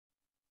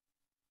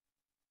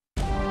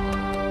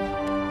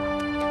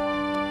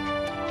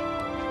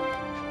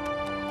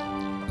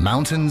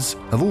Mountains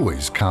have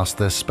always cast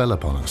their spell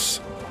upon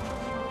us.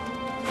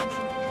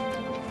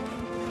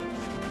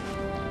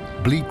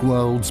 Bleak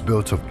worlds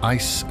built of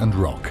ice and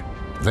rock,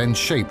 then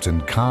shaped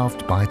and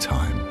carved by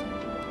time.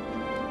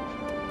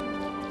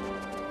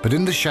 But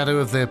in the shadow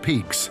of their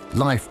peaks,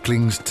 life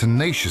clings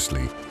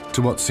tenaciously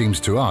to what seems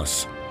to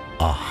us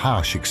a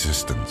harsh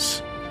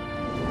existence.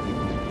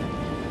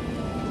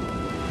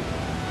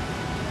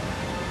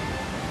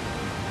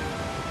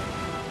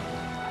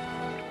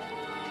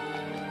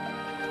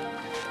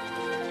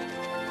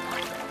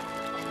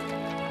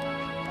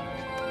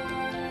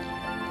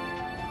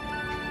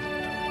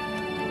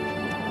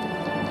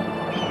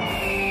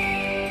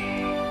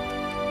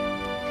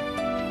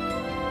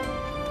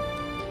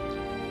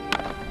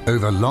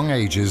 Over long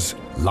ages,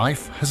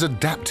 life has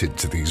adapted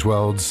to these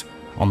worlds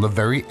on the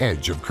very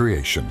edge of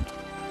creation.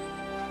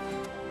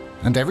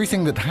 And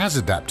everything that has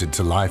adapted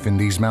to life in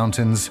these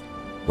mountains,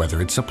 whether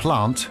it's a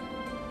plant,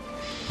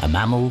 a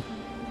mammal,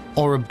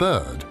 or a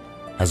bird,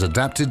 has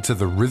adapted to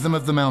the rhythm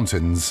of the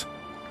mountains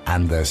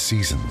and their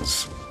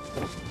seasons.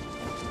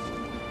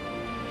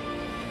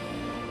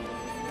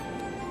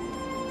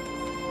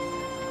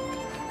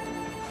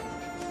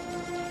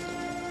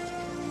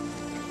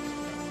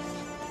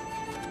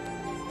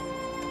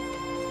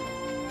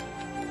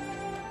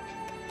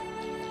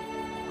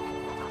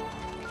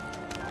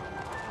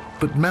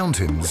 But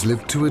mountains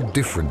live to a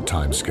different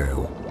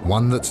timescale,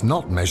 one that's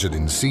not measured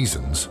in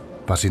seasons,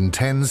 but in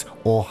tens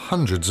or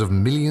hundreds of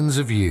millions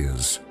of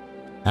years.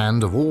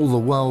 And of all the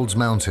world's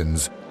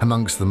mountains,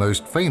 amongst the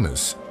most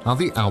famous are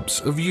the Alps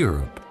of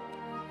Europe.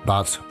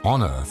 But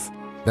on Earth,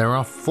 there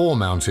are 4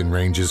 mountain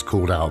ranges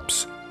called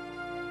Alps,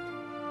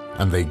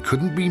 and they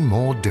couldn't be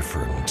more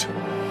different.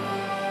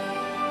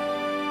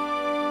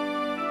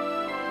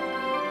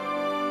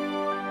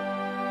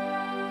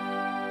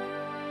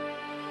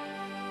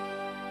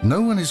 No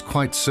one is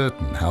quite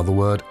certain how the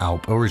word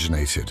Alp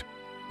originated.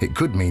 It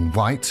could mean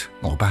white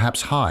or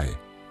perhaps high,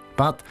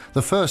 but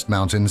the first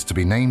mountains to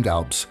be named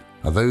Alps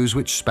are those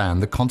which span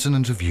the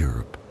continent of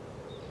Europe.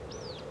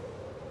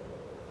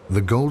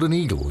 The golden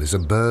eagle is a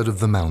bird of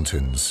the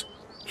mountains.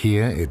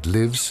 Here it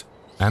lives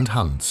and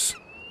hunts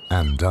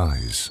and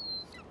dies.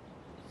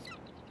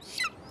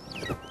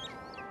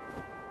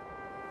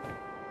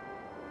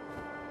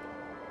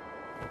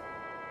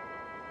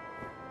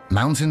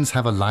 Mountains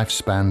have a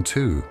lifespan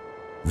too.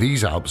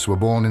 These Alps were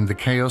born in the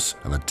chaos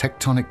of a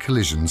tectonic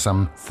collision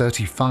some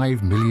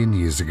 35 million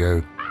years ago,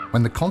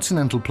 when the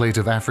continental plate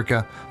of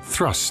Africa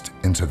thrust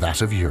into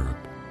that of Europe.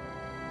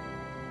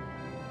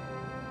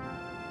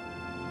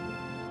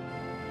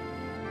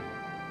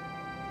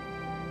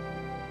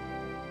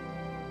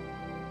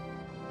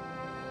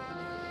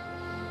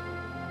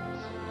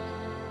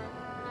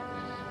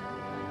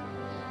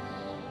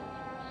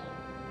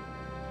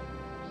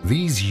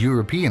 These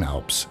European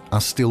Alps are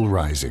still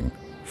rising,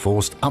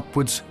 forced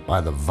upwards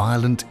by the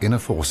violent inner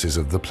forces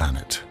of the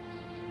planet.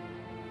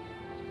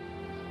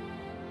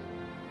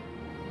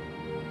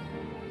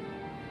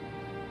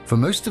 For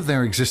most of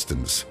their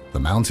existence,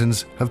 the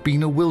mountains have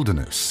been a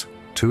wilderness,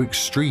 too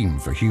extreme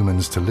for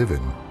humans to live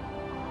in.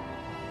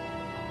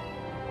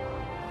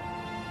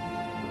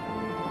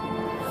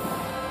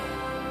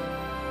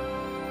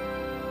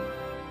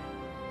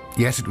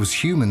 Yet it was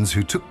humans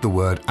who took the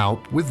word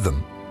Alp with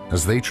them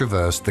as they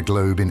traversed the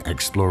globe in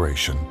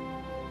exploration.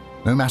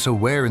 No matter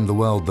where in the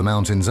world the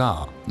mountains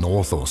are,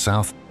 north or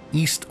south,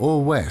 east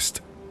or west,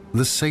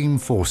 the same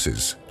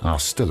forces are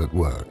still at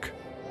work.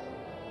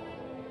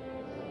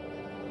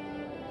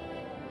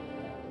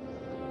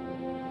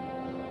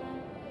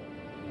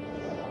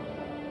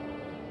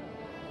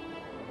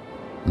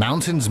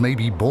 Mountains may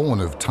be born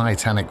of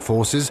titanic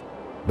forces,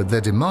 but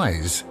their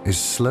demise is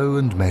slow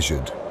and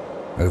measured.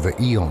 Over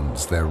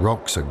eons, their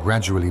rocks are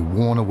gradually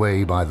worn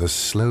away by the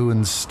slow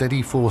and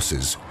steady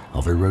forces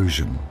of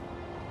erosion.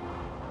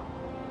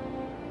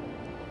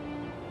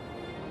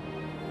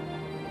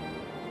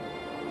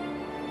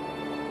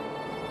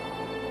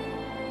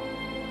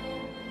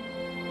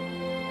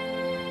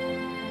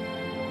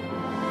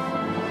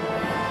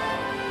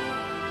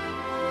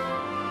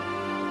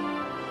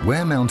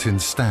 Where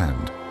mountains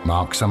stand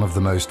mark some of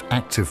the most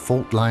active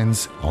fault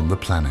lines on the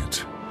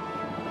planet.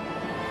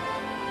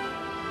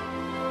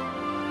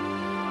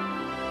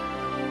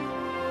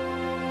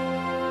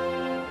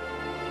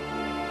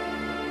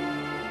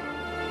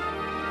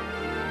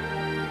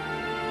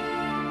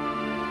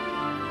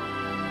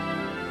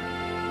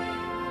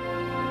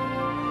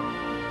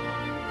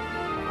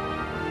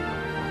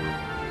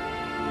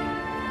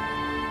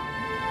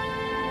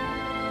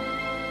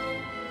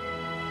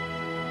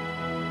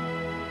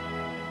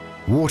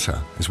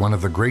 Water is one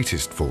of the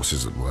greatest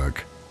forces at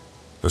work.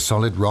 The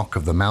solid rock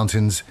of the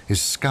mountains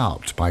is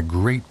scarped by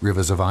great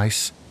rivers of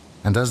ice,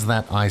 and as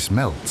that ice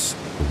melts,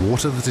 the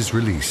water that is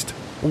released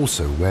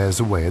also wears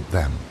away at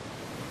them.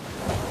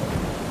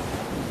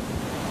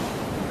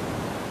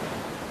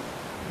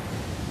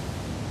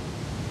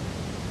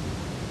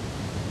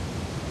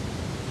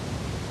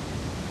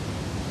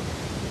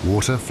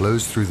 Water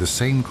flows through the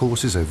same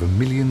courses over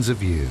millions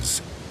of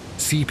years,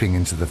 seeping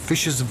into the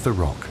fissures of the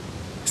rock,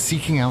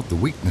 seeking out the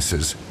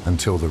weaknesses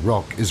until the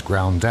rock is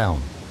ground down,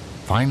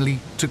 finally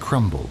to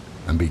crumble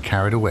and be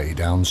carried away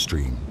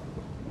downstream.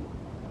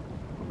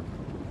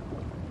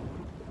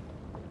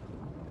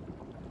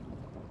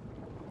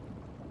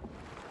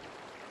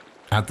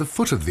 At the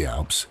foot of the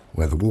Alps,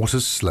 where the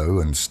waters slow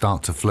and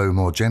start to flow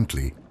more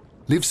gently,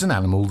 lives an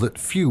animal that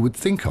few would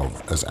think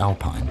of as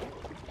alpine.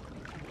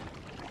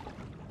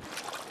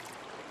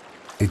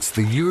 It's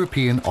the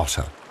European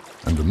otter,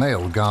 and the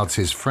male guards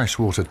his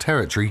freshwater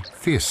territory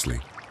fiercely.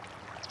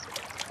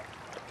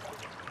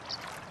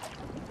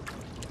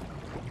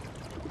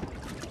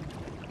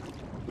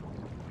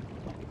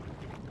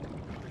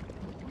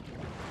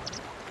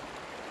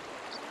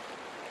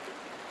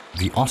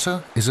 The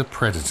otter is a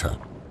predator,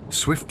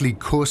 swiftly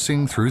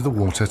coursing through the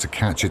water to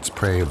catch its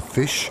prey of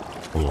fish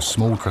or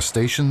small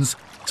crustaceans,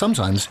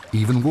 sometimes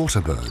even water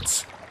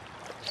birds.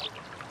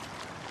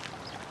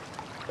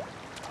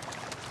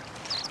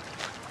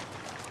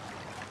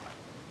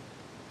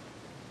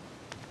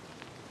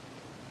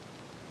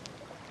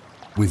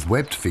 With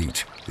webbed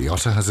feet, the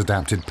otter has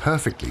adapted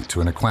perfectly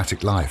to an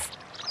aquatic life,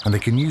 and they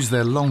can use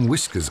their long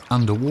whiskers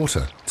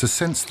underwater to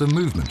sense the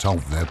movement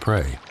of their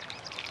prey.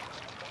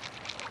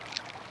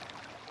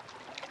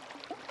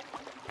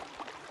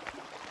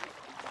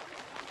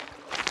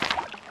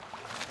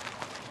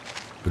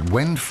 But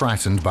when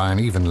frightened by an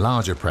even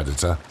larger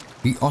predator,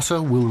 the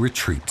otter will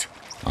retreat,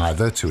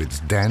 either to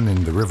its den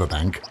in the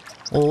riverbank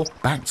or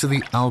back to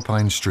the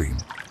alpine stream,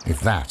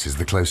 if that is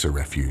the closer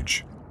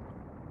refuge.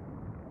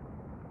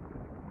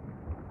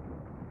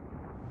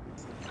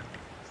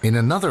 In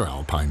another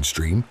alpine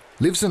stream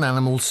lives an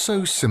animal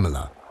so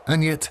similar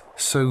and yet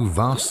so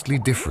vastly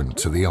different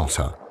to the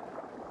otter,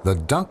 the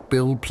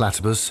duck-billed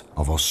platypus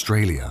of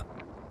Australia,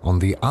 on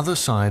the other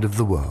side of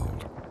the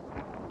world.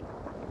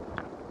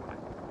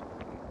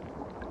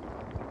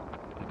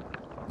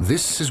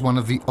 This is one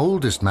of the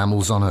oldest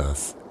mammals on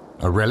Earth,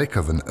 a relic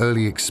of an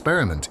early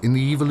experiment in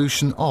the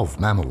evolution of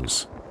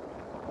mammals.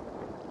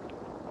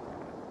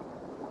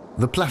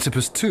 The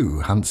platypus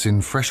too hunts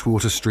in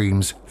freshwater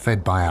streams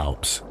fed by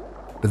Alps,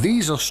 but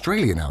these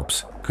Australian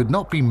Alps could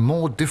not be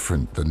more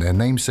different than their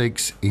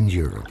namesakes in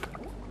Europe.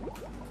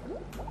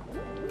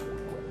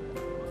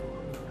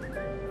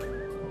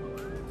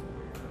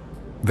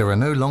 There are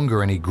no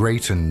longer any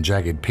great and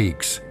jagged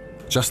peaks,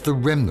 just the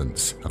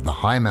remnants of the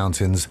high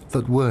mountains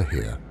that were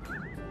here.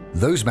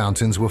 Those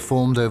mountains were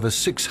formed over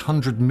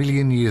 600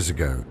 million years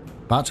ago,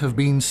 but have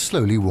been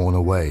slowly worn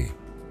away.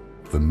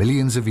 For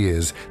millions of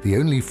years, the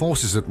only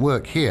forces at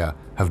work here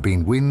have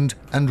been wind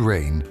and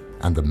rain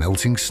and the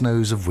melting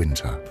snows of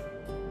winter.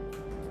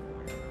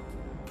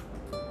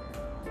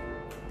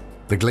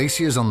 The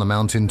glaciers on the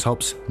mountain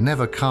tops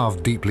never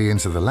carved deeply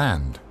into the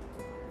land.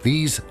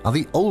 These are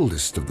the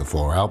oldest of the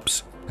four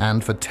Alps,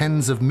 and for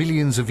tens of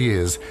millions of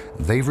years,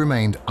 they've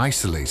remained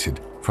isolated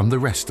from the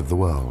rest of the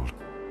world.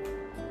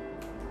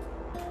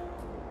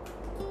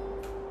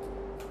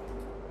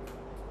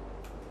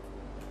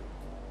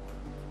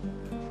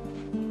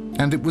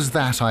 And it was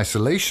that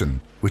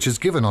isolation which has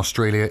given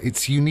Australia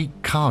its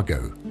unique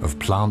cargo of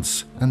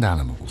plants and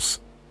animals.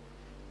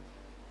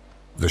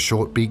 The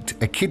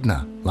short-beaked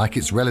echidna, like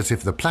its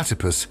relative the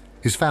platypus,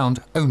 is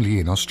found only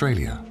in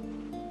Australia.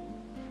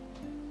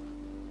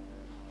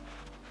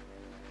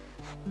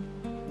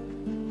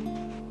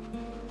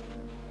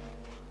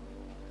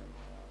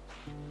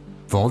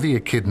 For the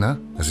echidna,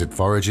 as it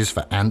forages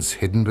for ants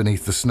hidden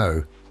beneath the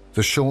snow,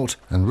 the short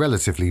and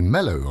relatively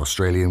mellow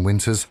Australian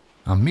winters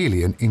are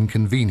merely an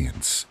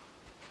inconvenience.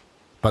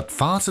 But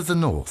far to the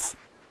north,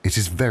 it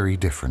is very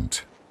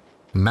different.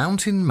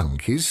 Mountain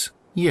monkeys?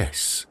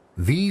 Yes.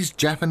 These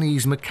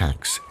Japanese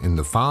macaques in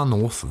the far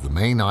north of the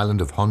main island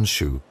of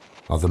Honshu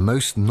are the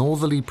most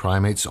northerly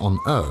primates on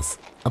Earth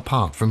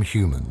apart from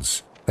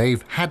humans.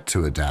 They've had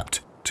to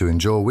adapt to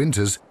endure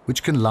winters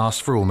which can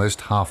last for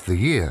almost half the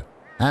year,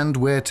 and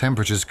where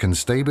temperatures can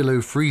stay below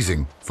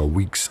freezing for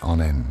weeks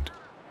on end.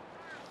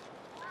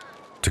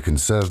 To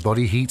conserve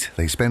body heat,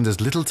 they spend as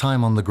little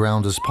time on the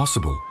ground as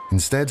possible.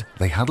 Instead,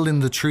 they huddle in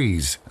the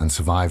trees and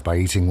survive by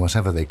eating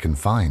whatever they can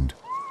find.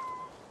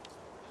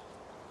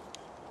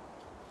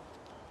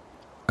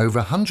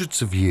 Over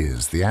hundreds of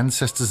years, the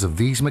ancestors of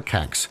these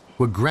macaques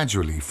were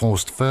gradually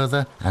forced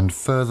further and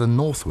further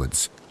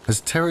northwards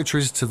as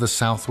territories to the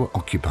south were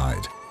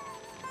occupied.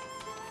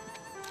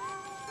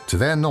 To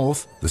their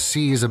north, the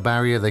sea is a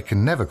barrier they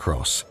can never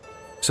cross,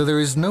 so there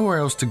is nowhere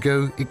else to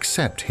go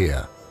except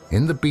here,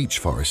 in the beech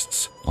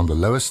forests on the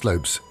lower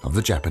slopes of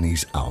the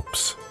Japanese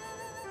Alps.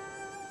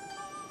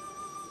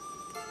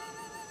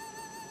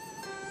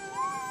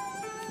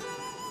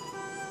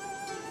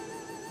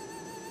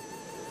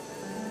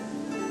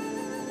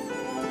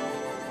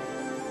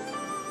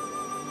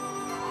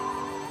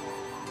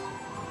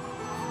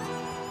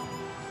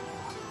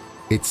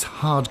 It's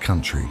hard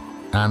country,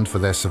 and for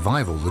their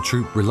survival the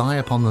troop rely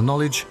upon the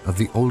knowledge of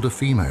the older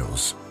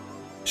females.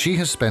 She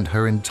has spent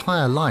her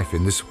entire life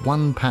in this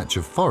one patch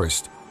of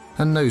forest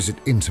and knows it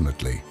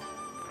intimately.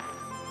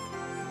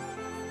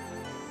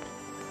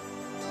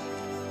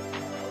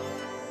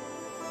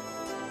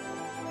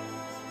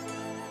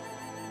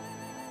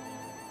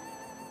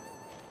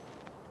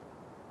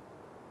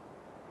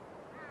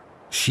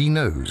 She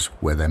knows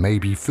where there may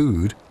be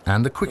food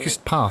and the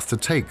quickest path to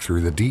take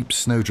through the deep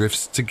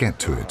snowdrifts to get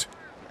to it.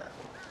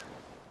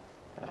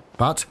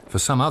 But for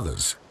some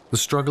others, the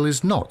struggle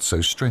is not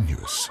so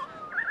strenuous.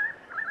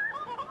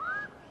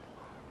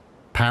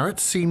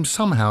 Parrots seem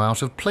somehow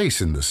out of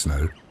place in the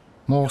snow,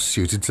 more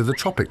suited to the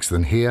tropics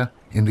than here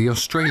in the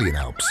Australian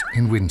Alps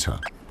in winter.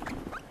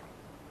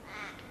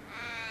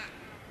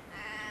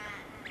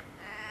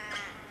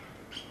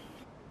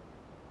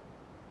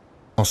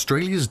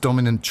 Australia's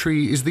dominant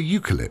tree is the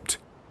eucalypt.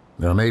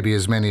 There may be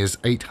as many as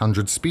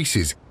 800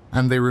 species,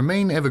 and they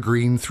remain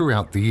evergreen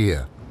throughout the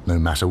year, no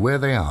matter where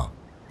they are,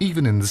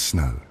 even in the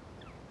snow.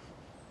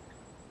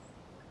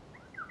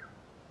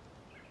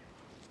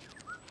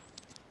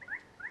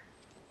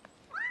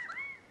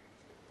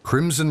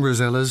 Crimson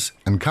rosellas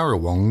and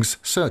currawongs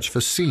search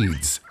for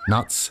seeds,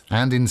 nuts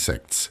and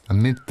insects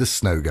amid the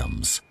snow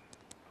gums.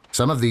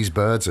 Some of these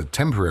birds are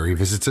temporary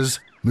visitors,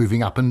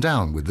 moving up and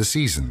down with the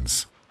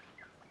seasons.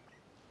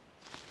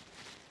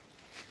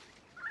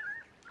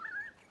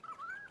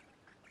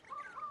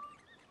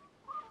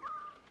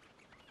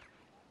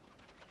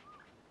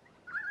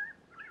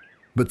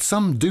 But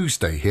some do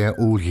stay here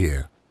all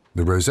year.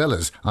 The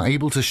rosellas are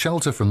able to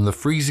shelter from the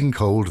freezing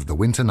cold of the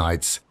winter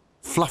nights,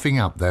 fluffing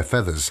up their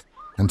feathers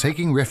and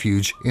taking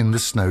refuge in the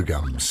snow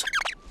gums.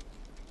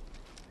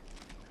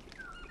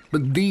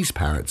 But these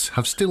parrots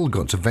have still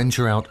got to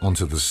venture out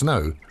onto the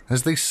snow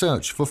as they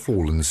search for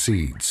fallen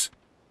seeds.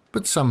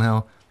 But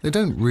somehow they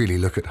don't really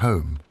look at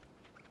home.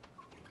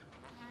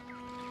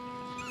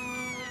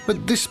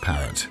 But this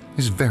parrot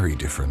is very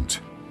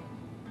different.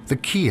 The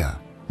kea,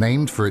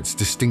 named for its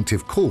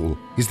distinctive call,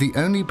 is the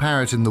only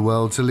parrot in the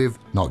world to live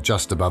not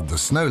just above the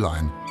snow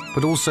line,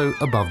 but also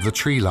above the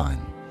tree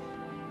line.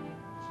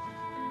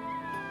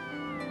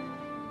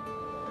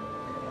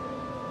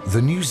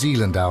 The New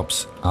Zealand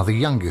Alps are the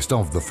youngest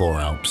of the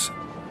four Alps,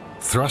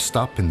 thrust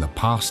up in the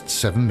past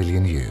 7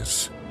 million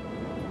years.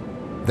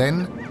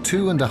 Then,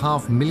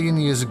 2.5 million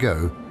years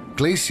ago,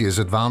 glaciers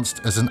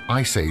advanced as an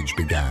ice age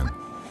began.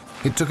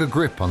 It took a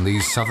grip on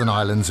these southern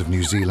islands of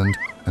New Zealand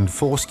and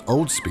forced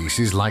old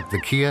species like the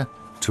kea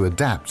to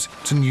adapt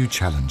to new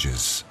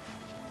challenges.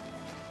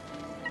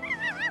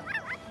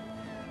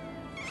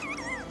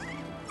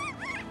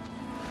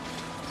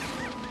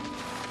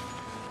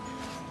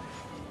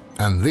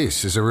 And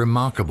this is a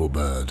remarkable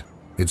bird.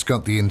 It's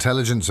got the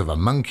intelligence of a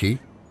monkey,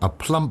 a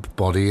plump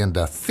body and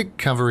a thick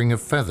covering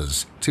of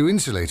feathers to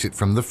insulate it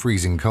from the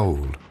freezing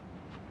cold.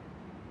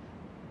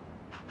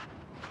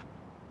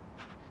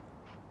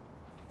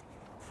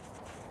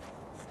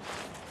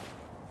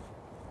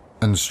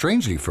 And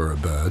strangely for a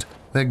bird,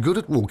 they're good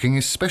at walking,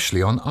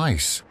 especially on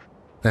ice.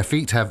 Their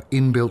feet have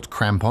inbuilt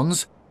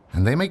crampons,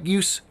 and they make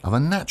use of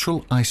a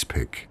natural ice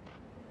pick.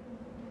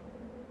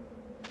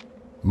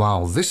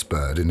 While this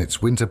bird in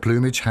its winter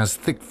plumage has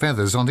thick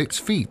feathers on its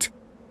feet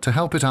to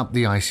help it up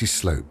the icy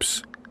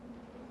slopes.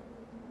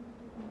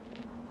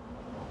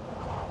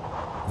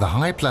 The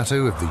high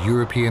plateau of the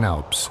European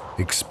Alps,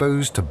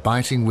 exposed to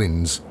biting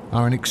winds,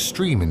 are an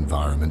extreme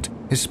environment,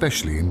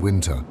 especially in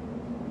winter.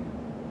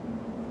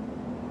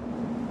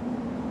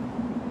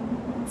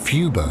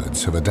 Few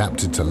birds have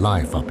adapted to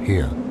life up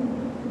here.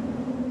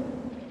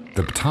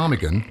 The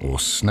ptarmigan, or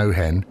snow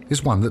hen,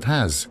 is one that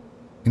has.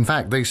 In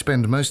fact, they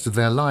spend most of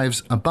their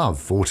lives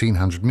above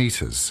 1,400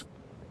 meters.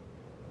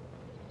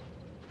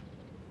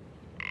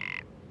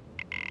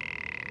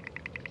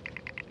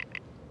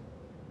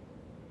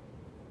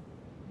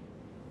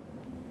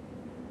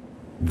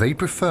 They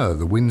prefer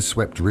the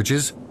wind-swept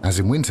ridges, as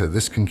in winter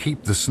this can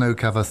keep the snow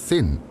cover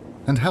thin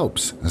and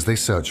helps as they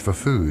search for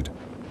food.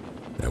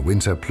 Their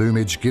winter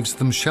plumage gives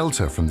them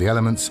shelter from the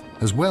elements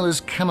as well as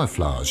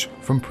camouflage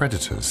from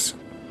predators.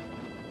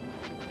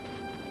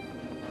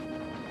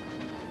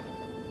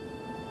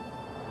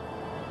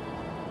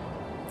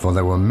 For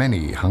there were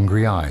many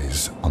hungry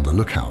eyes on the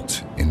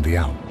lookout in the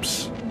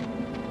Alps.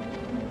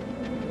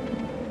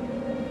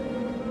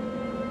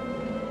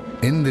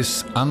 In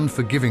this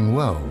unforgiving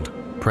world,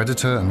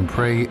 predator and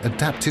prey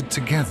adapted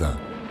together.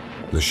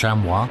 The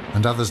chamois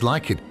and others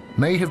like it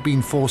may have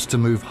been forced to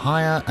move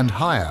higher and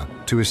higher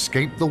to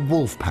escape the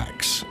wolf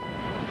packs.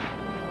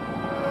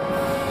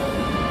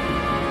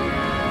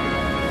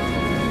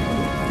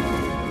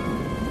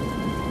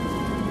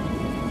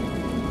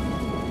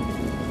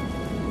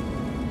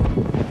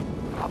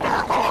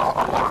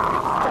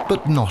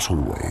 But not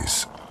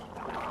always.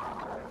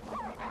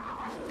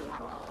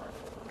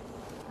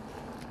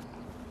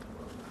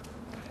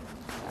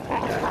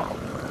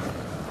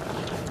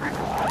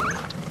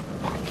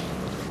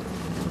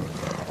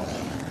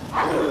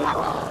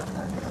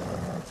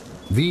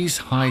 These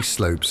high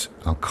slopes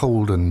are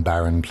cold and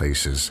barren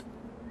places.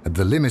 At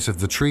the limit of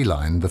the tree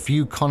line, the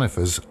few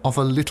conifers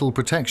offer little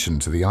protection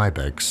to the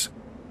ibex.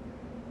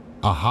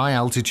 A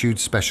high-altitude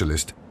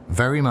specialist,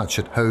 very much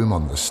at home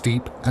on the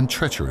steep and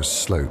treacherous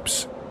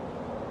slopes.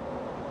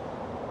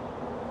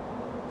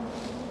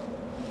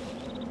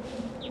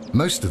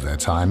 Most of their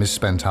time is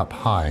spent up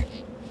high.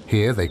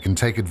 Here they can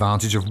take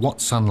advantage of what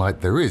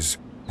sunlight there is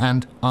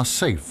and are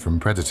safe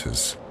from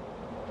predators.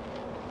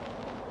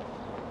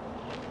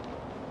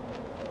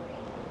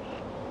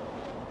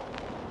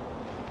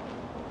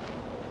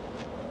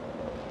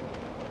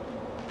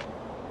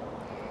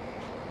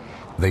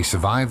 They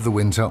survive the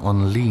winter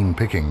on lean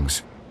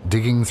pickings,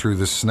 digging through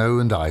the snow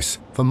and ice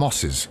for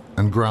mosses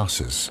and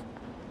grasses.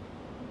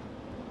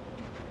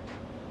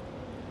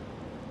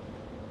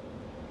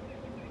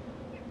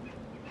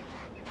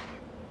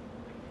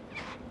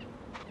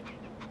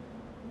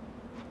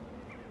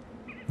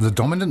 The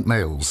dominant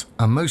males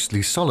are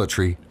mostly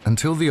solitary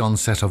until the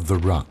onset of the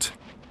rut,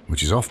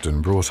 which is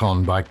often brought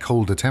on by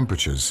colder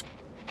temperatures.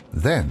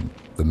 Then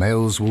the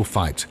males will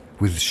fight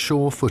with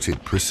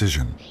sure-footed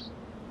precision.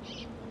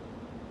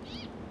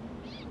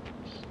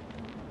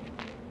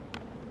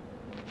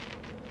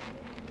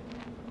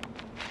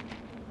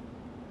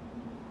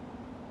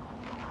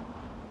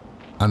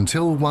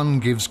 Until one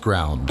gives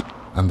ground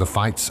and the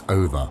fight's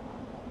over.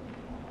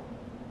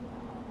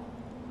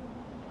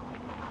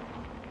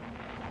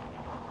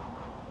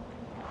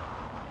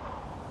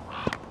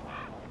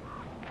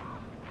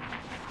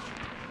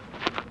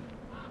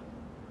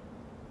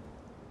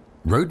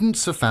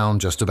 Rodents are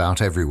found just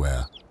about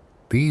everywhere.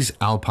 These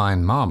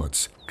alpine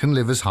marmots can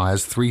live as high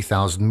as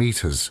 3,000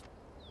 meters,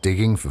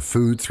 digging for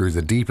food through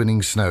the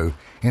deepening snow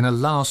in a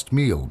last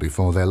meal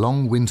before their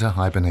long winter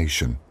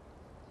hibernation.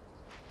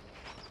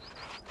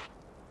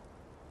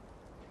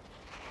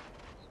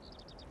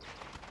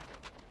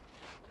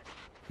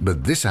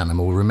 But this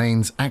animal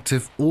remains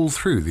active all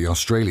through the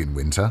Australian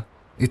winter.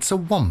 It's a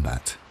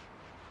wombat.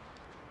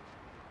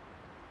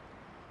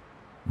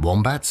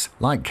 Wombats,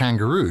 like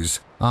kangaroos,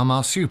 are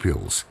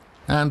marsupials,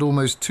 and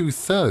almost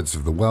 2/3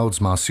 of the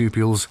world's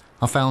marsupials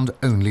are found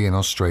only in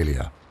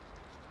Australia.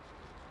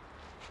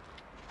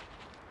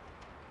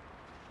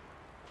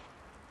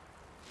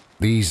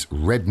 These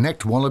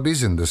red-necked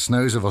wallabies in the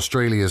snows of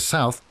Australia's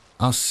south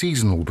are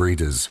seasonal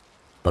breeders,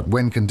 but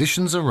when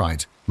conditions are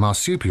right,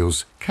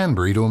 marsupials can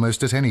breed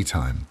almost at any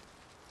time.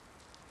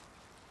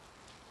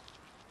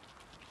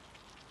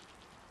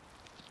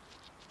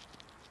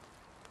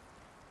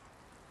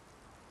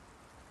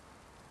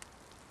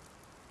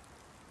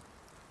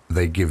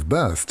 They give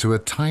birth to a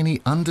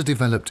tiny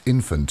underdeveloped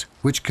infant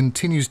which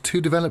continues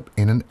to develop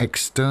in an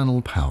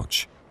external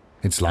pouch.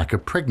 It's like a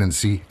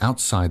pregnancy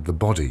outside the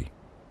body.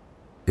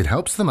 It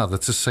helps the mother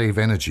to save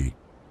energy.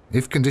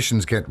 If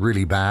conditions get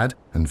really bad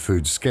and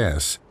food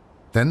scarce,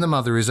 then the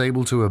mother is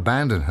able to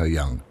abandon her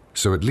young,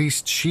 so at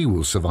least she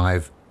will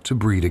survive to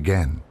breed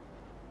again.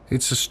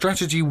 It's a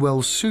strategy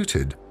well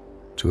suited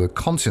to a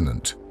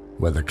continent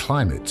where the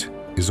climate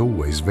is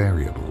always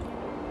variable.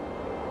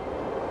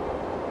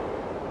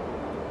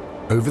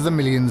 Over the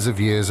millions of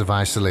years of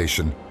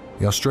isolation,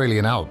 the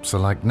Australian Alps are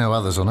like no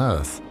others on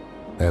Earth.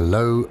 Their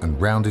low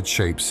and rounded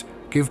shapes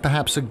give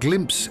perhaps a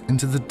glimpse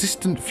into the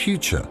distant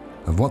future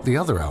of what the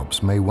other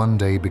Alps may one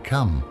day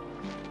become.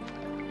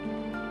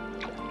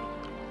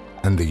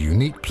 And the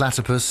unique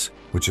platypus,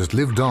 which has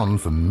lived on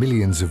for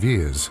millions of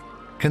years,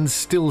 can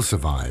still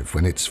survive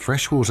when its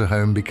freshwater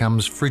home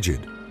becomes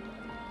frigid.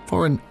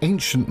 For an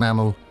ancient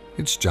mammal,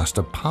 it's just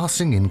a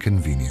passing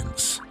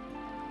inconvenience.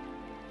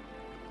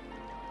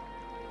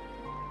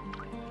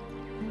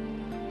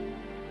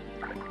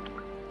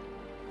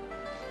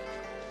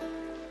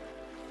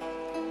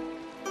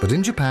 But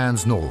in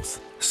Japan's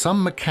north,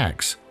 some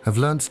macaques have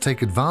learned to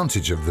take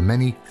advantage of the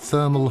many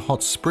thermal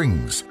hot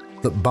springs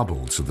that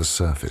bubble to the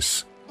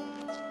surface.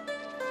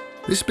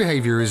 This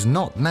behavior is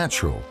not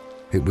natural.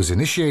 It was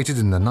initiated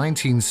in the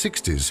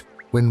 1960s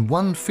when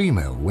one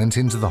female went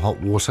into the hot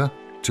water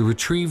to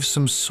retrieve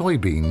some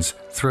soybeans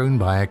thrown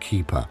by a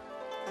keeper.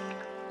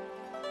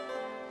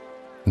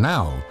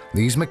 Now,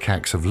 these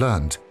macaques have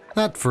learned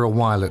that for a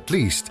while at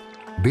least,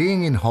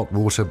 being in hot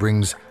water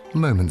brings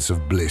moments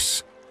of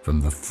bliss from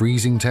the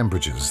freezing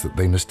temperatures that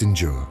they must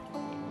endure.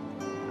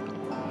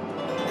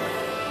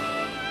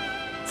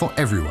 For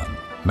everyone,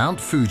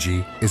 Mount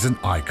Fuji is an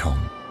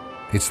icon.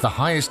 It's the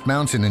highest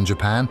mountain in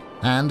Japan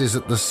and is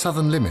at the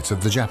southern limit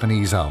of the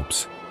Japanese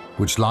Alps,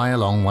 which lie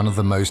along one of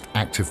the most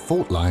active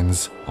fault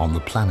lines on the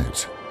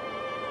planet.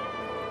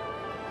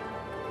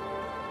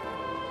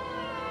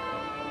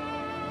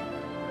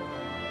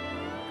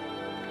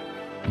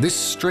 This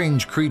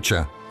strange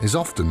creature is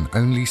often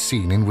only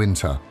seen in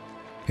winter.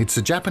 It's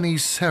a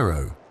Japanese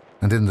sero,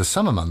 and in the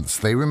summer months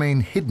they remain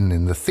hidden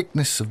in the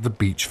thickness of the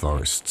beech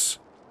forests.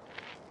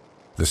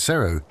 The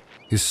sero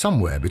is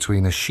somewhere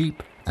between a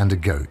sheep and a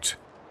goat.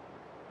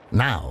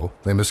 Now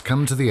they must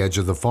come to the edge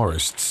of the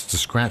forests to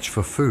scratch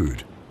for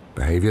food,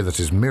 behavior that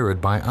is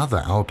mirrored by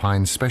other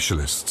alpine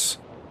specialists.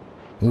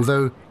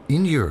 Although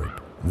in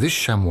Europe, this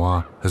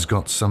chamois has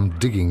got some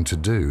digging to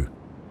do.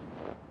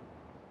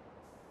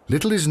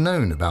 Little is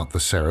known about the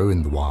sero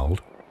in the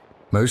wild.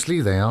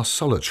 Mostly they are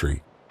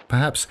solitary.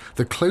 Perhaps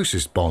the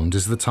closest bond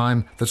is the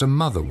time that a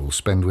mother will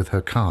spend with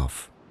her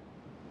calf.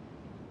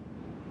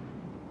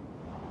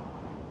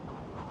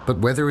 But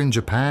whether in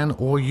Japan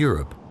or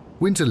Europe,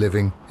 winter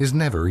living is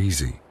never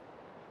easy.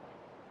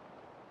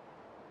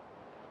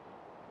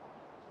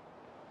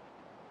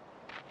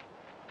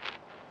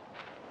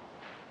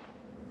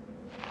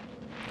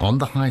 On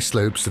the high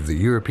slopes of the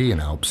European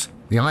Alps,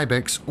 the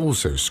ibex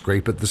also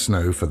scrape at the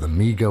snow for the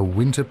meager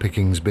winter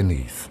pickings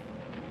beneath.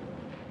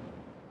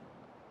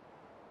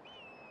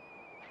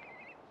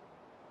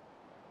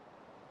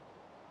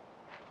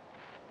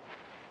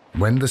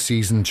 When the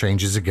season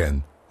changes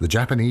again, the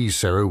Japanese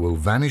serow will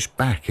vanish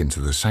back into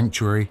the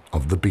sanctuary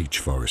of the beech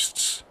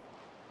forests.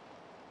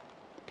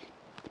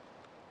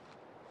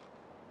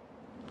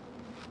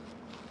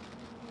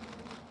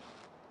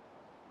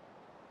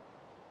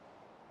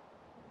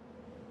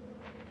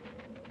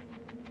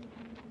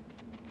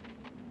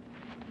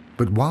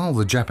 But while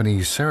the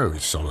Japanese serow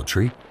is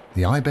solitary,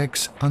 the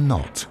ibex are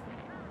not.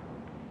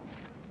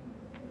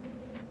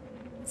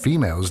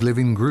 Females live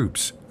in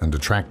groups and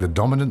attract the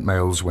dominant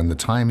males when the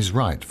time is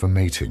right for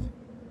mating.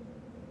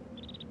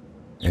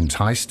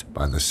 Enticed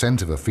by the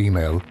scent of a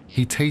female,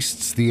 he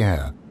tastes the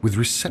air with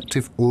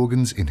receptive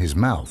organs in his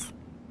mouth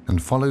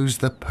and follows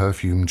the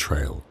perfume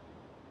trail,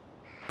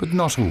 but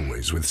not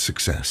always with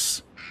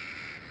success.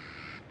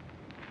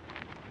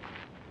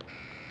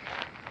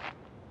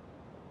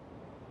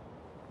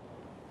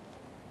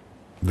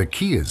 The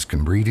keas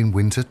can breed in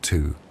winter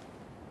too.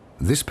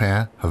 This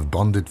pair have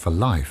bonded for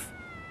life.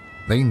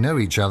 They know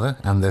each other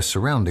and their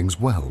surroundings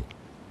well.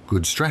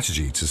 Good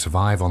strategy to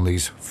survive on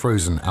these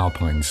frozen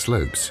alpine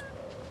slopes.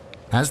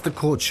 As the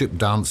courtship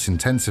dance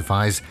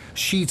intensifies,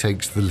 she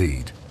takes the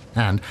lead.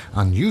 And,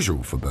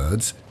 unusual for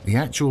birds, the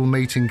actual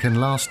mating can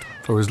last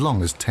for as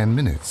long as 10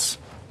 minutes.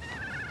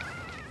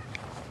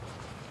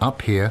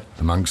 Up here,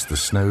 amongst the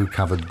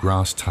snow-covered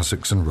grass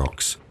tussocks and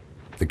rocks,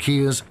 the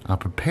keas are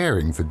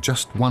preparing for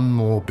just one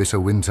more bitter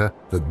winter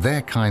that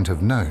their kind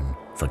have known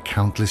for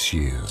countless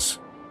years.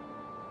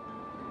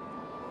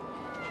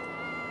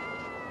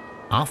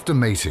 After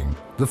mating,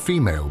 the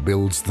female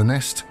builds the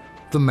nest.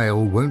 The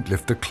male won't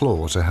lift a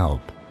claw to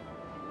help.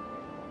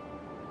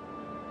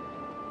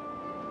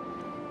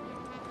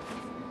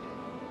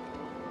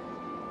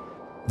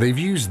 They've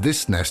used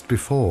this nest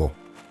before.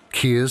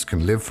 Keas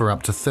can live for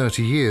up to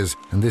 30 years,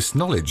 and this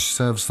knowledge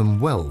serves them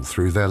well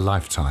through their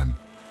lifetime.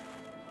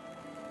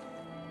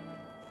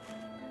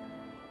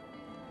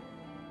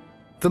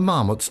 The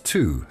marmots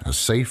too are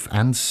safe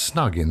and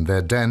snug in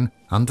their den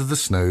under the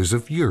snows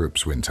of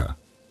Europe's winter.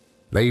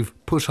 They've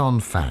put on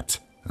fat,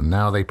 and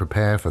now they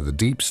prepare for the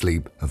deep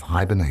sleep of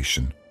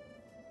hibernation.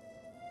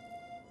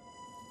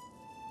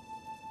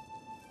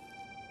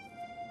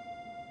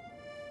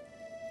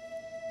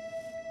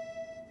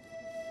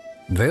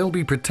 They'll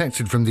be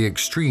protected from the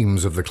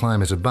extremes of the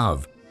climate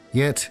above,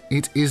 yet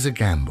it is a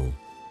gamble.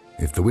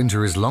 If the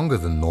winter is longer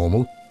than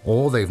normal,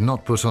 or they've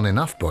not put on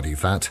enough body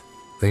fat,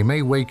 they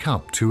may wake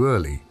up too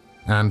early,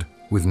 and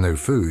with no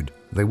food,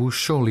 they will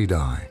surely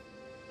die.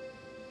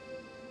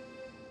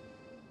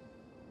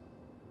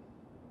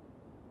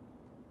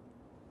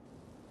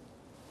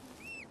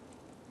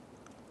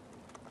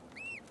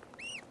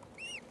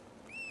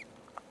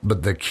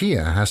 But the kea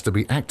has to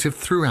be active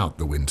throughout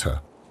the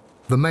winter.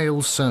 The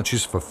male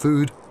searches for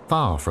food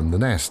far from the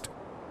nest,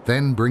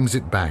 then brings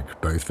it back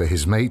both for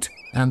his mate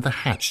and the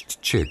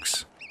hatched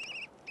chicks.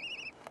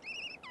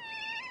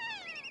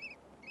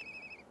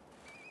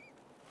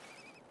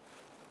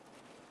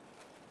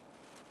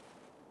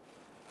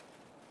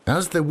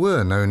 As there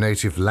were no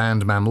native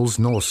land mammals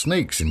nor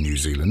snakes in New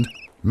Zealand,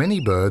 many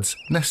birds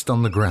nest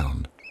on the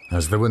ground,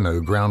 as there were no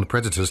ground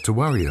predators to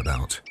worry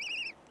about.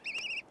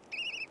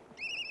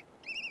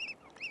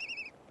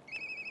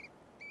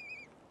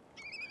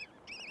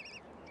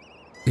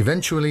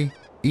 Eventually,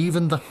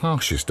 even the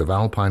harshest of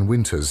alpine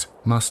winters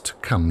must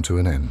come to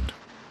an end.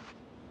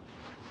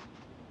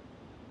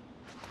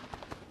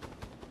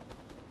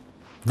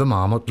 The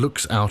marmot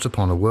looks out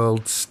upon a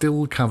world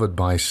still covered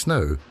by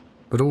snow,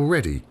 but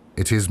already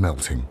it is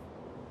melting.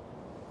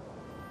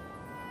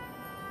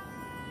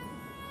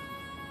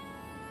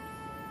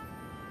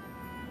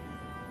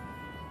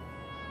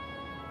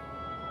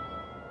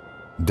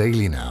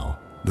 Daily now,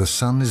 the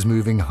sun is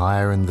moving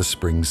higher in the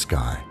spring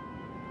sky.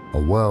 A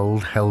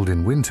world held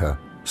in winter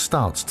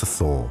starts to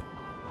thaw.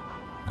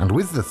 And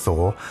with the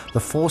thaw, the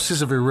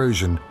forces of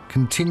erosion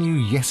continue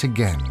yet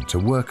again to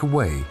work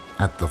away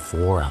at the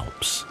four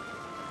Alps.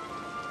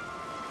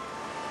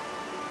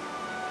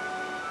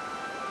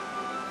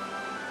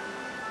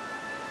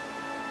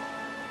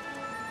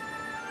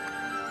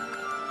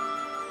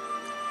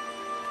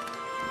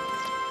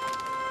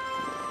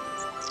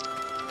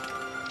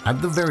 At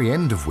the very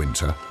end of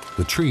winter,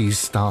 the trees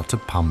start to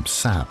pump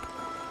sap,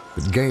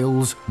 but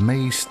gales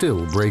may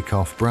still break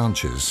off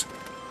branches.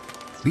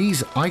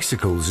 These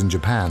icicles in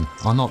Japan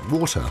are not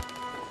water,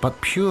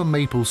 but pure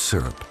maple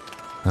syrup,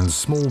 and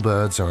small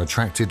birds are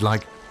attracted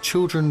like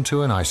children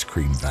to an ice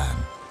cream van.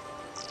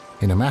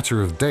 In a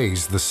matter of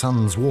days, the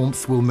sun's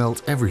warmth will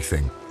melt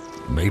everything,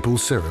 maple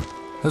syrup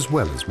as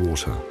well as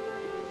water.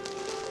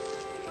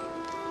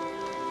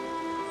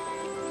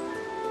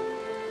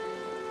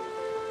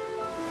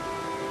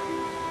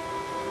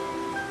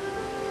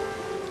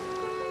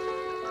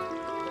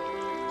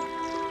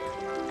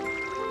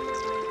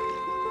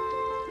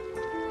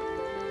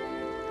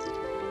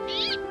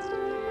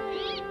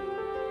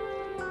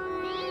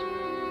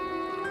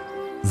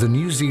 The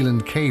New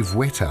Zealand cave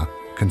weta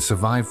can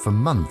survive for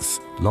months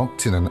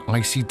locked in an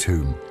icy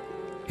tomb.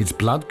 Its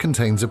blood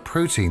contains a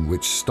protein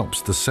which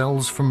stops the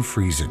cells from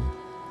freezing.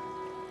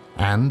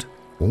 And,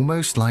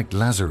 almost like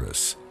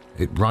Lazarus,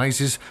 it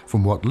rises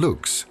from what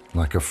looks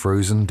like a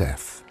frozen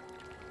death.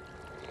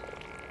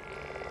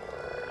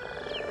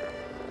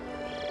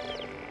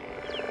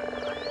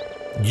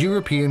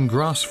 European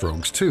grass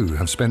frogs too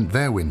have spent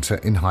their winter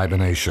in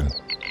hibernation.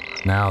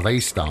 Now they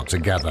start to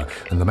gather,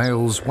 and the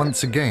males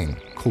once again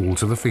call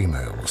to the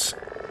females.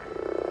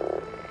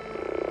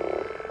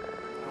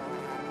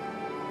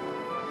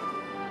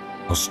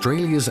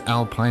 Australia's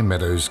alpine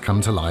meadows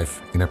come to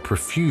life in a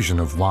profusion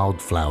of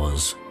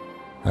wildflowers,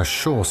 a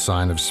sure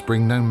sign of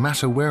spring no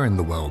matter where in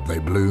the world they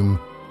bloom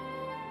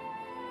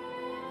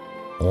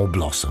or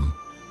blossom.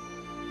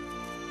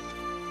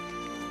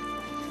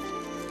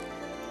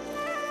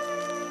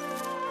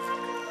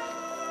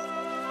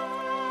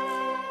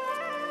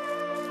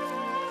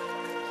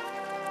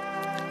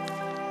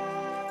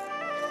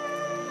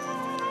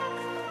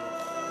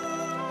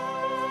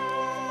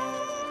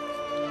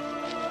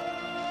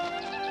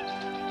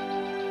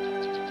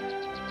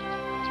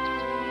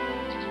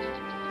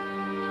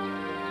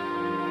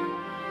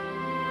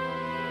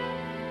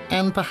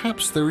 And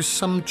perhaps there is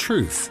some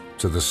truth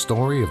to the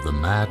story of the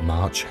Mad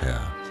March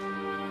Hare.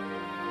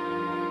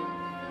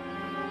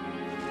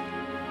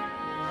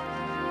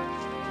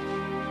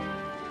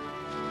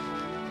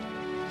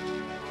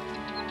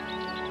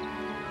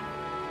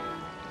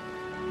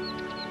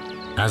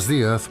 As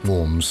the earth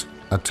warms,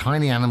 a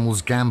tiny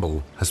animal's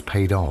gamble has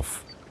paid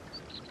off.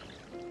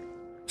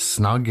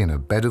 Snug in a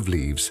bed of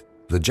leaves,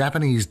 the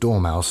Japanese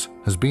dormouse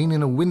has been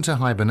in a winter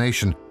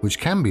hibernation which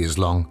can be as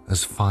long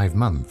as 5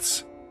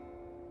 months.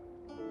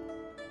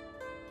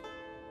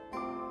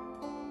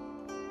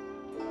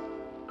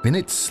 In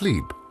its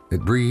sleep,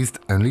 it breathed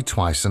only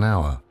twice an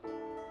hour.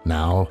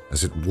 Now,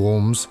 as it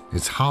warms,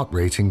 its heart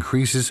rate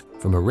increases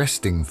from a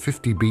resting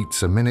 50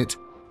 beats a minute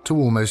to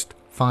almost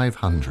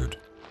 500.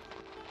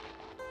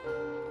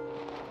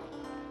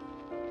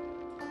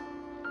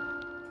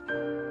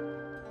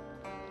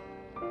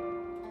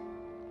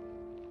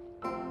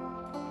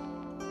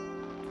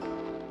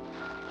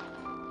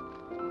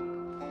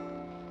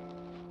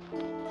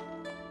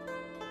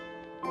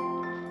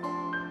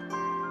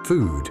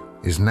 Food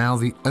is now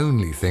the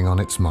only thing on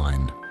its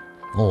mind,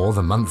 or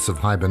the months of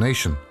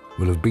hibernation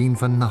will have been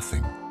for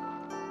nothing.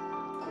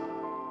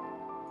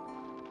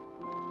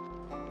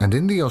 And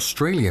in the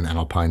Australian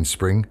alpine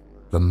spring,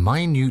 the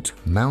minute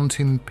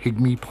mountain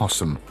pygmy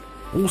possum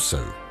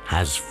also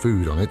has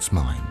food on its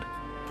mind.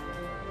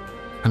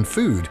 And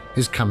food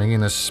is coming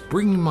in a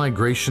spring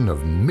migration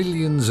of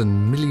millions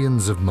and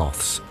millions of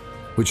moths,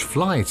 which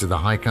fly to the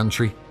high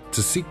country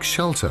to seek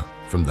shelter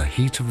from the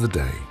heat of the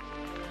day.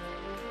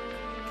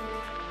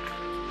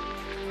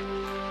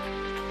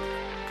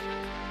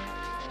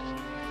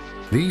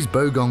 These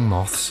bogong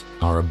moths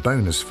are a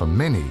bonus for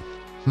many,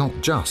 not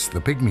just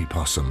the pygmy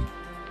possum.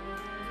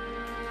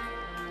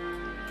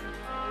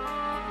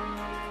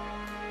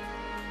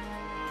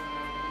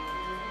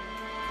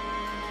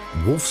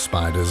 Wolf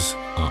spiders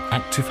are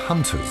active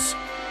hunters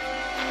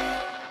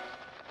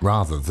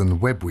rather than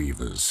web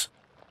weavers.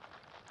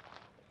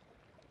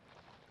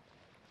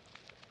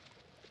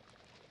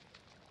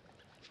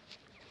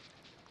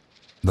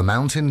 The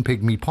mountain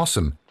pygmy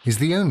possum is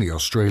the only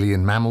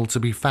Australian mammal to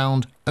be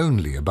found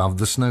only above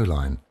the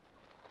snowline.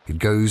 It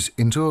goes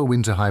into a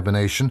winter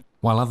hibernation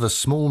while other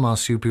small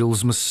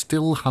marsupials must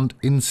still hunt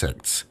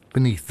insects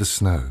beneath the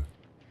snow.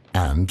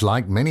 And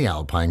like many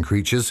alpine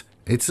creatures,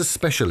 it's a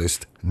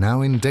specialist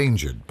now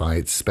endangered by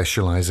its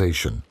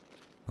specialization.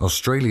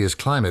 Australia's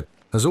climate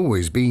has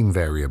always been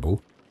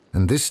variable,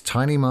 and this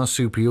tiny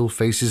marsupial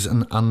faces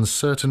an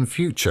uncertain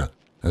future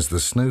as the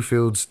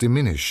snowfields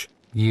diminish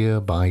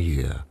year by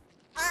year.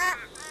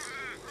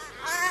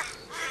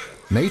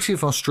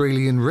 Native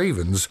Australian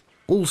ravens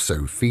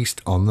also feast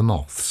on the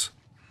moths.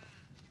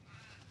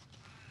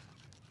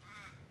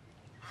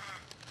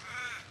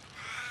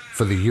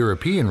 For the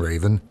European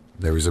raven,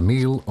 there is a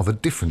meal of a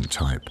different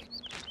type.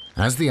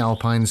 As the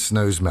alpine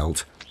snows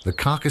melt, the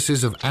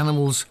carcasses of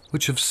animals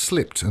which have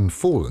slipped and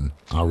fallen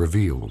are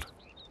revealed.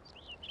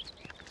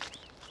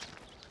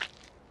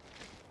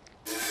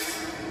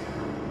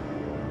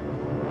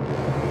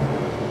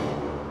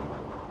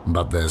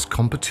 But there's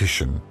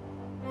competition.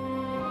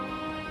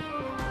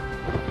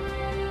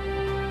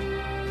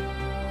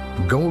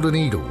 Golden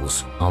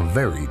eagles are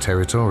very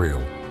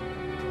territorial.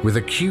 With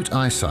acute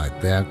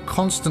eyesight, they are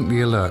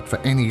constantly alert for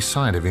any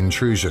sign of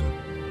intrusion,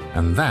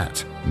 and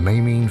that may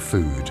mean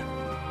food.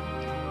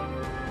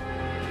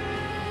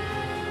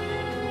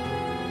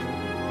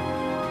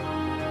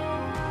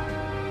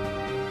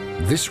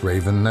 This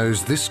raven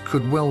knows this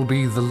could well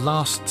be the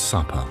last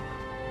supper,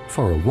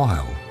 for a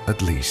while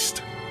at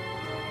least.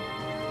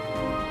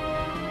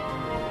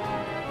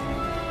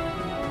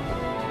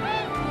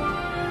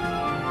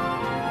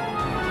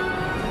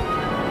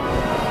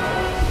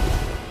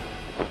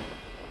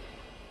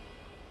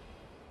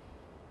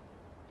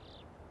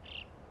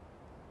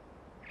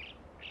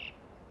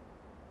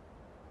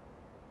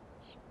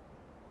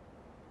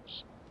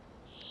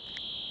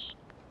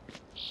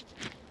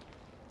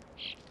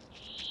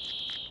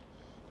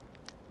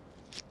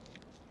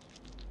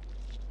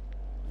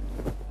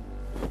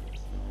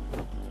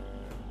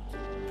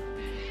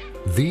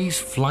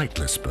 These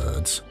flightless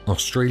birds,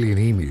 Australian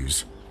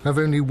emus, have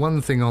only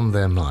one thing on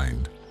their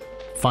mind: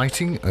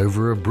 fighting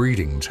over a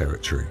breeding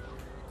territory.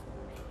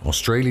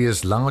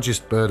 Australia's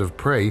largest bird of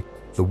prey,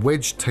 the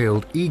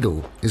wedge-tailed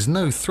eagle, is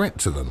no threat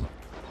to them,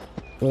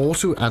 or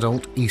to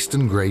adult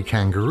eastern grey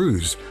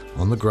kangaroos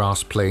on the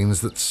grass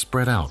plains that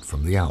spread out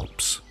from the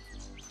Alps.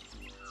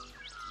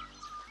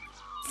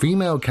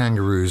 Female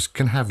kangaroos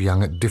can have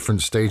young at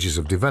different stages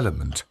of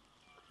development.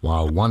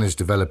 While one is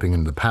developing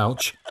in the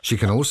pouch, she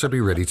can also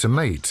be ready to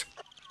mate.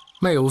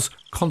 Males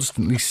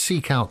constantly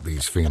seek out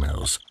these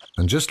females,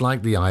 and just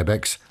like the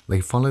ibex,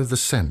 they follow the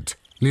scent,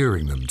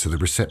 luring them to the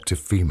receptive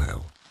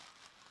female.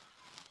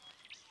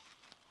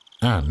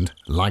 And,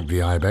 like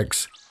the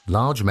ibex,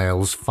 large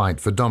males fight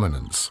for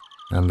dominance,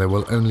 and there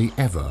will only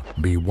ever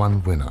be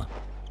one winner.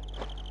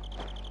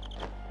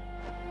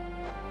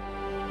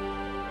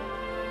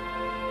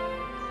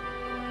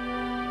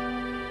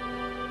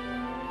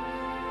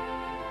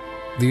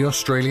 The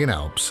Australian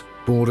Alps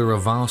border a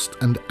vast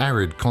and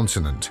arid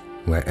continent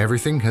where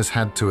everything has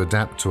had to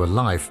adapt to a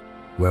life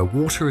where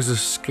water is a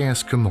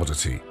scarce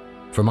commodity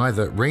from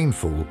either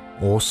rainfall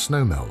or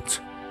snowmelt.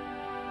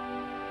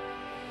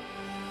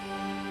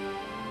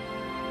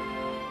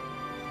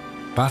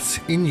 But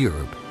in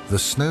Europe, the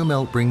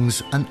snowmelt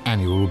brings an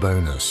annual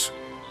bonus.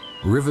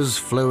 Rivers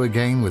flow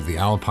again with the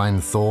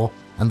alpine thaw,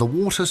 and the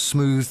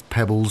water-smoothed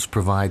pebbles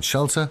provide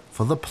shelter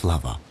for the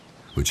plover,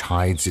 which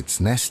hides its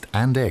nest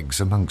and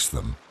eggs amongst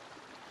them.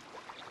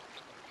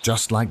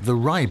 Just like the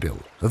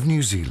wrybill of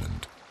New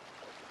Zealand.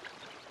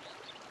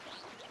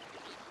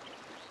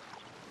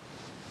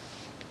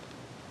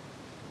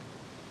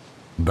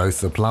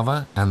 Both the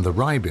plover and the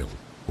wrybill,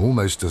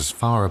 almost as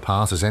far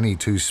apart as any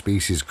two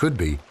species could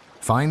be,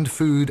 find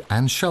food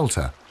and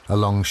shelter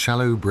along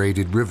shallow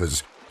braided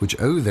rivers which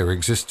owe their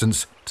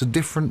existence to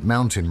different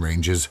mountain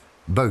ranges,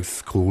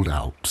 both called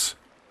Alps.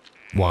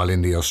 While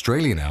in the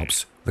Australian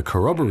Alps, the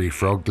corroboree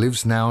frog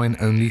lives now in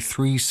only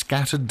 3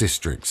 scattered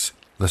districts.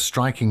 The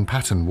striking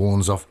pattern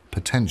warns off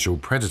potential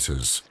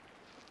predators.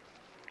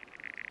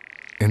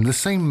 In the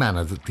same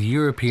manner that the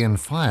European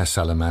fire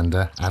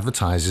salamander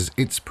advertises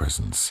its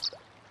presence.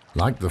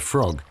 Like the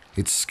frog,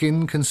 its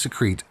skin can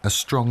secrete a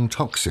strong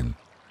toxin,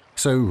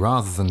 so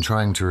rather than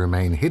trying to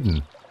remain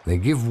hidden, they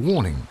give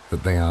warning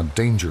that they are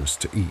dangerous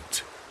to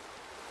eat.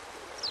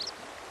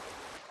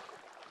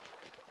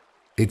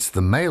 It's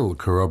the male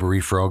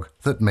corroboree frog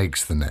that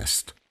makes the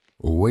nest,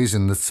 always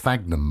in the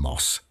sphagnum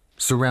moss,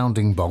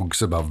 surrounding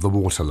bogs above the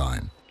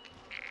waterline.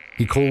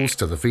 He calls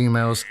to the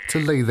females to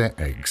lay their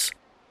eggs.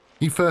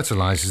 He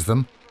fertilizes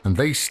them, and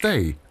they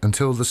stay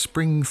until the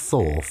spring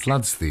thaw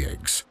floods the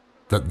eggs,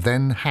 that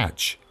then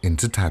hatch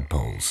into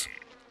tadpoles.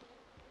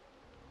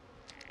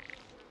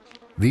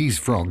 These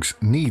frogs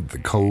need the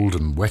cold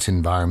and wet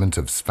environment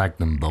of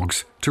sphagnum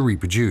bogs to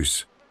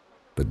reproduce,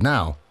 but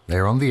now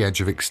they're on the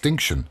edge of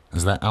extinction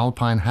as their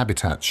alpine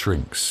habitat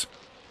shrinks.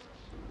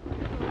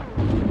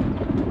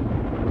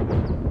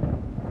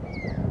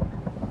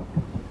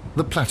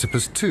 The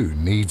platypus too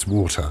needs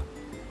water.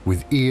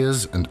 With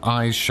ears and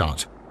eyes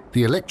shut,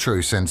 the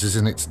electrosensors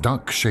in its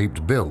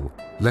duck-shaped bill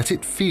let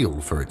it feel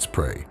for its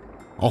prey,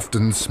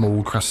 often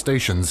small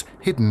crustaceans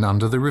hidden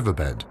under the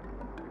riverbed.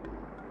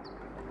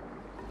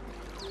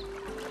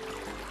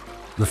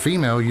 The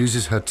female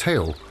uses her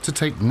tail to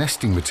take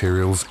nesting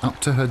materials up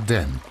to her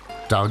den,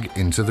 dug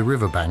into the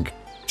riverbank,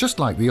 just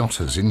like the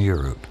otters in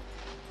Europe.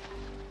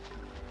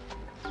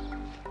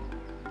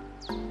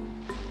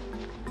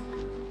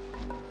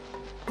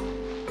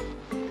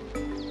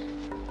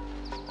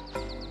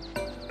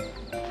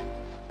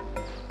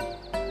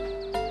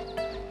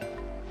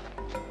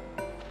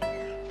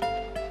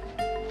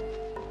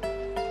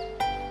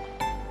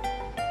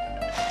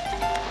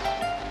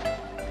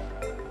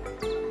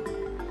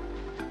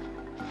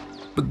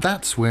 But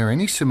that's where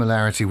any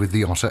similarity with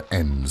the otter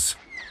ends.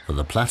 For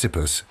the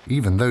platypus,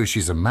 even though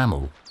she's a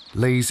mammal,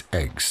 lays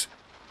eggs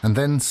and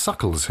then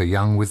suckles her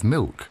young with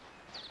milk.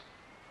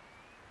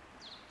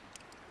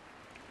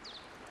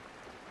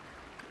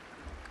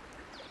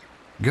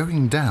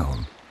 Going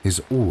down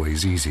is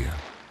always easier.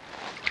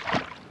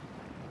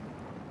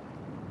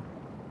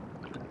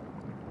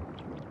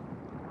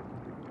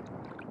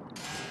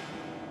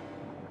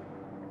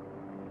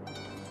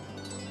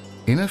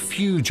 In a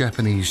few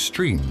Japanese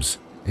streams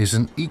is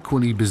an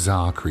equally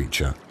bizarre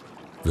creature,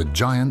 the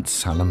giant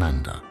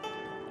salamander.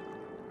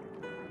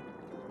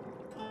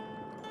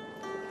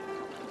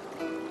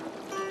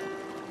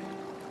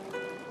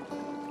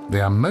 They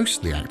are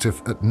mostly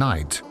active at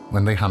night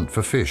when they hunt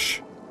for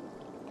fish.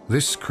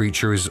 This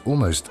creature is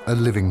almost a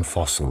living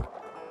fossil.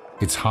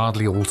 It's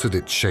hardly altered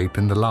its shape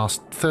in the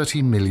last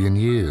 30 million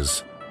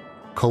years.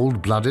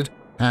 Cold-blooded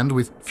and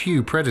with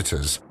few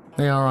predators,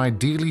 they are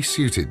ideally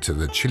suited to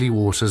the chilly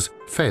waters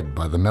fed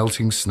by the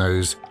melting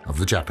snows of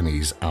the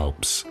Japanese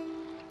Alps.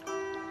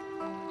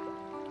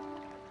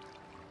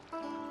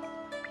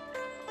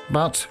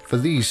 But for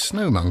these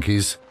snow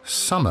monkeys,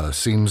 summer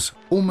seems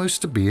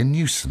almost to be a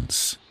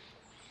nuisance.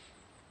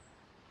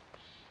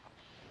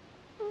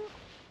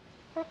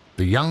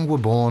 The young were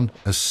born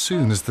as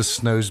soon as the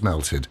snows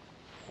melted,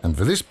 and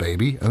for this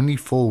baby, only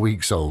 4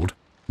 weeks old,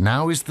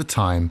 now is the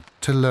time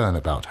to learn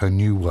about her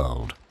new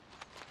world.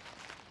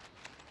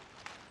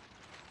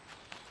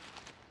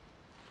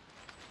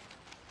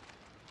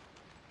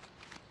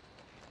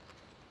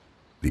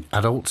 The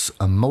adults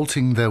are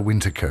molting their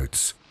winter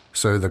coats,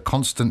 so the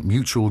constant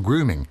mutual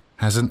grooming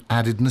has an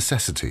added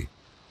necessity.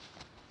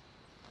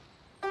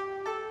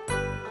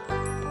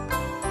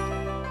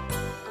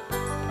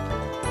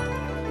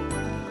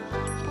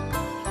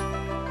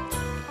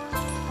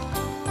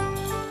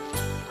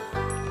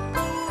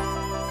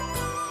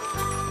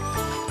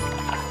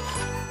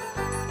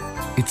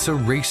 It's a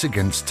race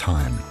against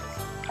time.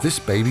 This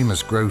baby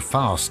must grow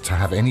fast to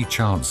have any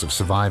chance of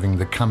surviving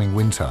the coming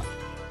winter.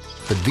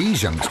 But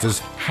these youngsters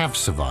have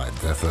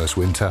survived their first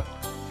winter.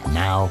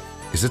 Now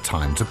is a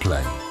time to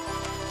play.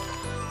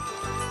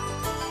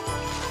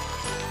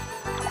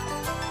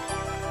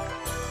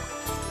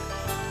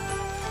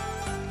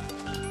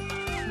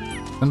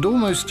 And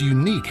almost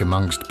unique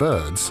amongst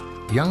birds,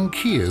 young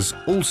keas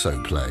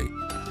also play.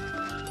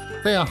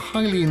 They are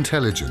highly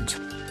intelligent.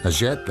 As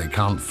yet, they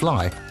can't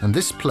fly, and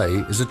this play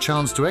is a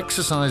chance to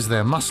exercise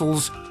their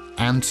muscles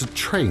and to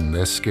train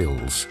their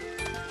skills.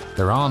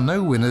 There are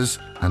no winners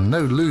and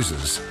no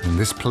losers in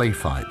this play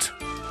fight.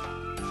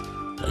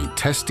 They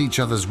test each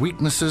other's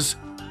weaknesses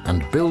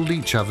and build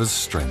each other's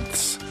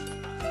strengths.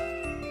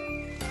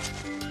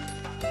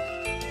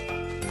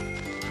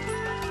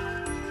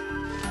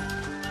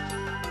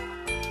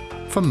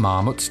 For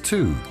marmots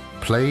too,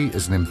 play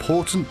is an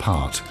important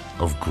part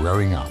of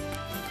growing up.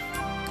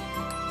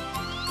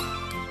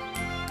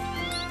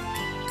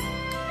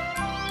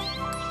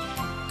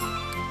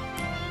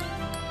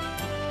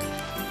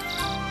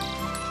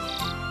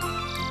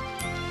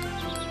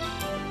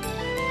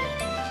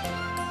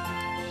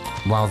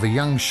 While the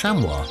young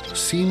chamois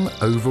seem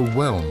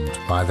overwhelmed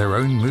by their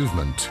own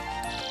movement.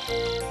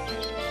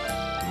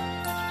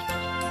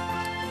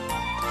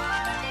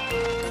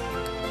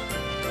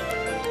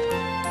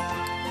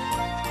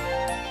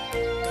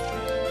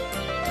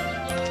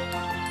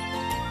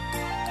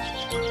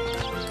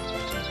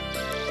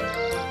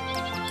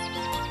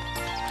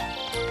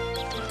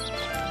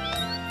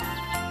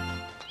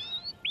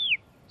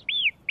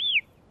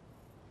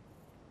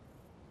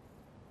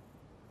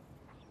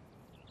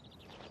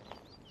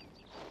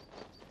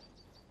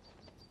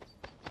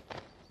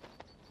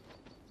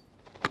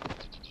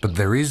 But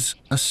there is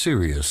a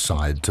serious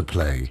side to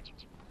play.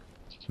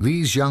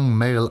 These young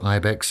male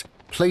ibex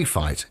play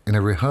fight in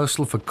a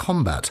rehearsal for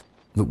combat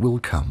that will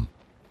come,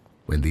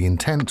 when the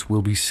intent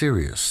will be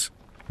serious,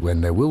 when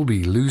there will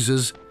be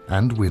losers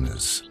and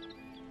winners.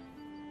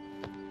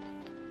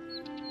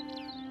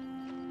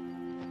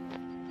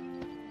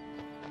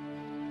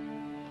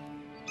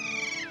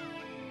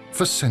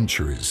 For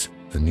centuries,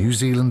 the New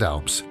Zealand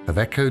Alps have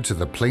echoed to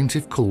the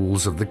plaintive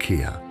calls of the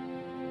kea.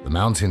 The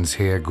mountains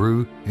here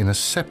grew in a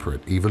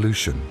separate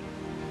evolution.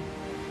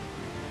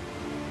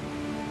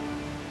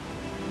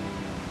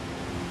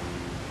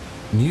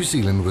 New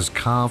Zealand was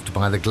carved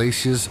by the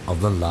glaciers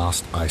of the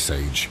last ice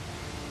age.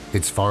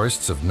 Its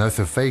forests of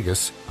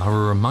Nothofagus are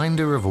a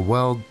reminder of a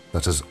world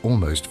that has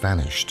almost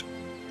vanished.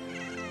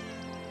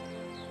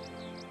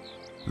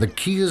 The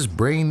kea's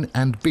brain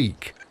and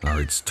beak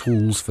are its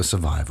tools for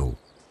survival.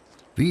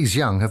 These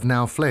young have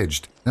now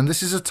fledged, and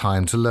this is a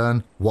time to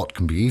learn what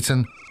can be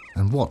eaten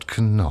and what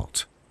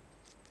cannot.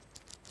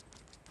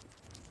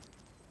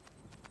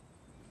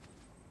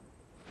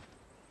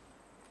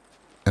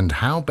 And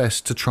how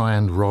best to try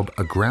and rob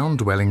a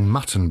ground-dwelling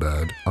mutton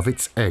bird of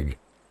its egg.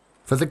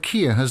 For the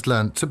kea has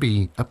learnt to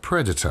be a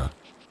predator.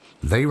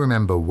 They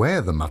remember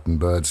where the mutton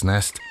birds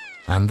nest,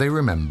 and they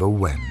remember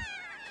when.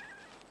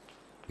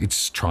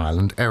 It's trial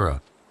and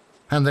error,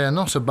 and they are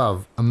not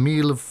above a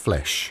meal of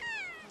flesh.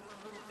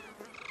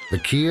 The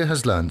kea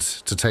has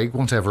learnt to take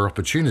whatever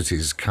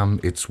opportunities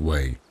come its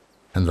way,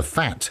 and the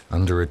fat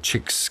under a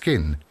chick's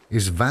skin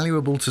is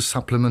valuable to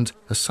supplement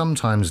a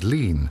sometimes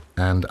lean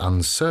and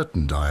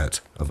uncertain diet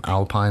of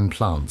alpine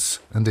plants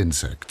and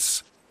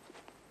insects.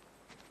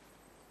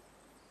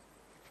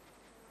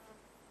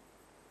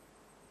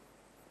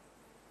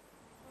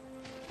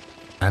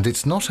 And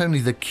it's not only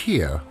the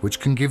kea which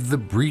can give the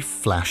brief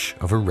flash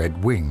of a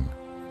red wing.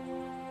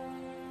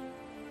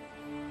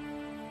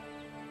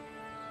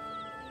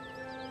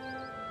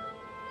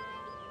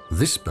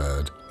 This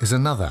bird is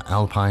another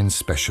alpine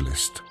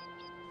specialist.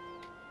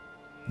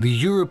 The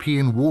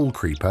European wall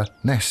creeper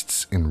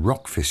nests in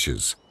rock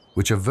fissures,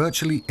 which are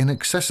virtually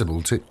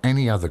inaccessible to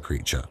any other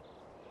creature.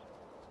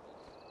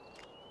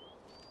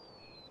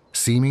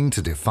 Seeming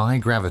to defy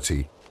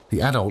gravity,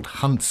 the adult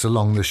hunts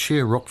along the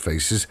sheer rock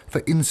faces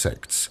for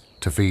insects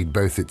to feed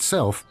both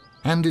itself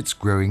and its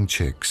growing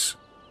chicks.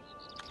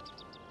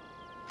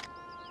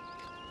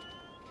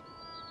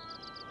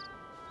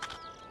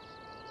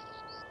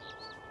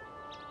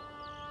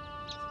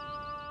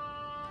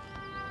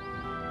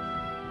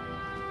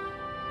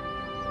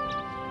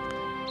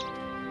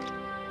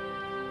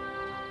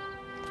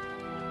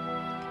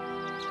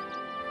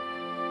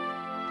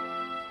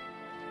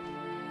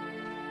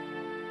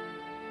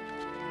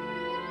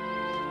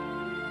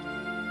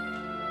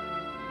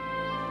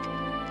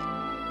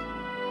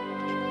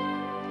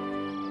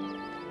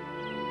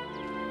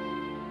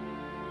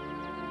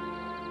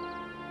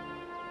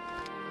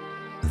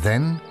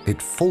 Then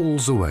it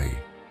falls away,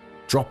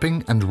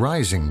 dropping and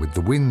rising with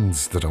the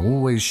winds that are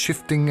always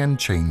shifting and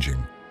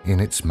changing in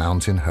its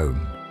mountain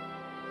home.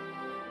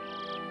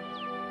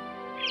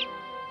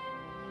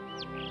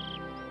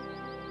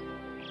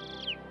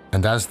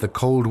 And as the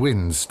cold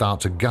winds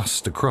start to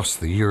gust across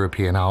the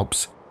European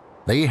Alps,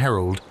 they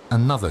herald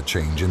another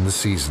change in the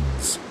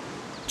seasons.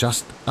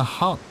 Just a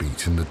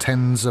heartbeat in the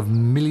tens of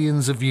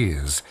millions of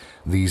years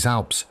these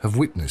Alps have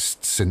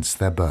witnessed since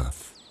their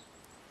birth.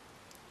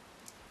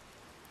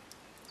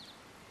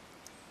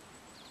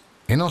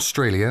 In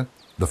Australia,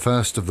 the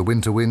first of the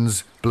winter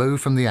winds blow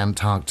from the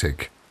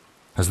Antarctic.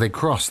 As they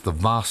cross the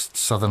vast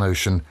Southern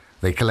Ocean,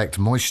 they collect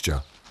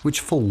moisture, which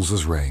falls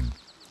as rain.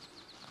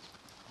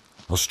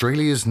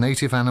 Australia's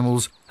native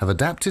animals have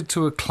adapted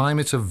to a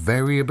climate of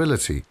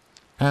variability,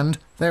 and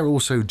they're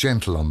also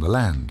gentle on the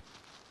land.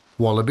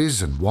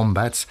 Wallabies and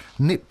wombats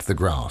nip the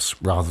grass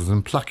rather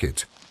than pluck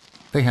it.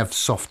 They have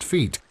soft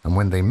feet, and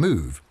when they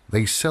move,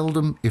 they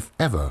seldom, if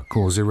ever,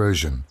 cause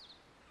erosion.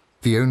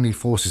 The only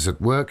forces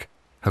at work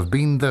have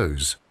been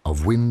those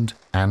of wind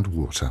and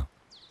water.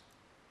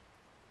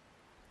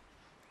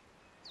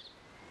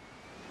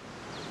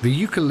 The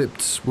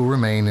eucalypts will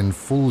remain in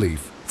full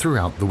leaf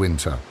throughout the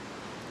winter.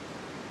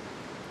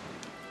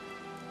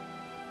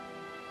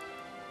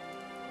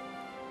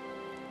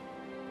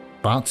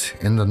 But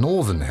in the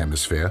northern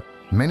hemisphere,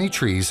 many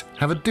trees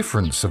have a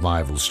different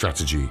survival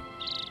strategy.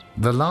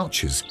 The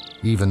larches,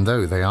 even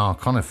though they are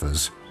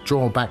conifers,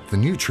 draw back the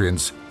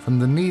nutrients from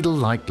the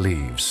needle-like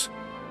leaves.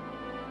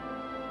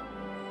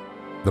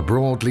 The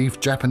broadleaf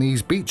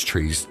Japanese beech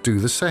trees do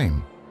the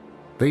same.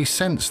 They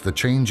sense the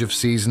change of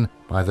season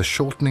by the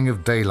shortening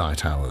of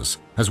daylight hours,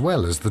 as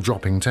well as the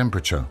dropping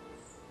temperature.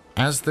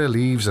 As their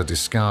leaves are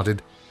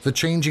discarded, the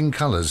changing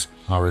colours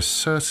are a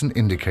certain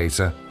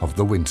indicator of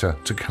the winter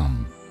to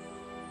come.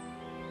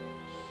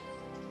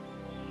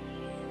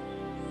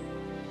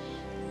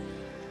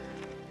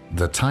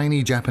 The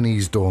tiny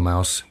Japanese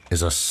dormouse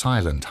is a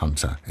silent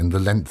hunter in the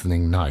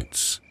lengthening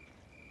nights.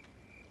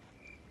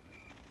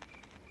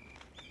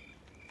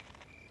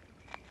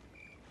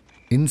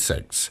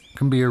 Insects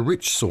can be a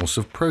rich source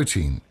of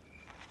protein,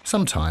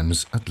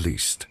 sometimes at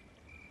least.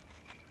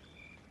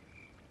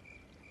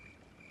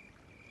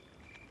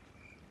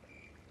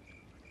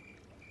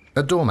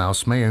 A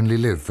dormouse may only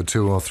live for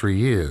 2 or 3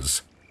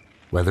 years.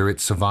 Whether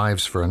it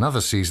survives for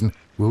another season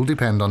will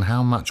depend on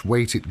how much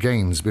weight it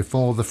gains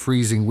before the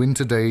freezing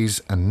winter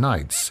days and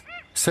nights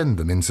send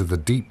them into the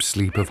deep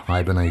sleep of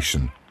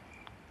hibernation.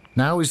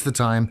 Now is the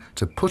time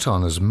to put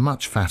on as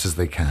much fat as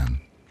they can.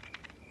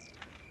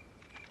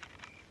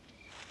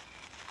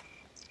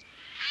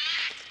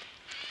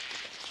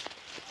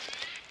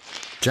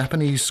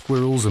 Japanese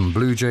squirrels and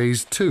blue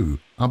jays, too,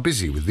 are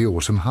busy with the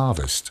autumn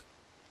harvest.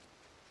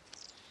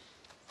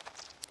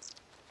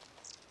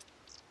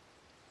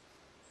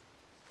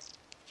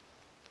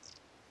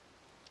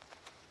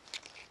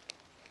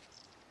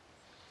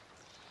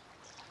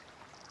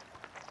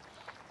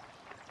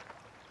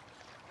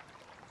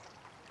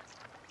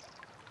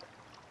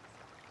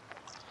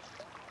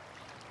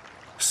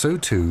 So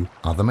too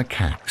are the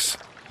macaques,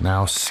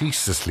 now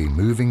ceaselessly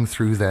moving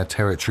through their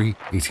territory,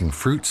 eating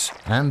fruits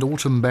and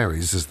autumn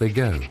berries as they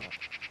go.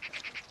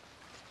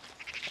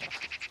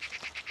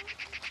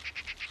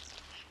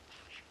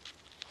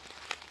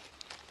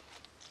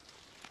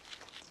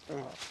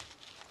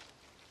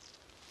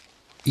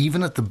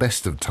 Even at the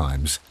best of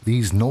times,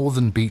 these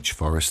northern beech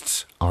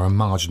forests are a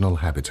marginal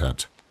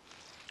habitat.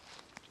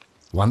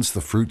 Once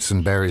the fruits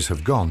and berries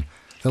have gone,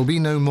 there'll be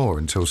no more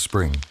until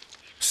spring.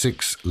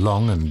 6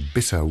 long and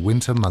bitter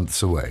winter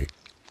months away.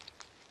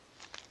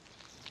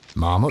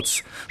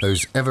 Marmots,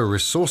 those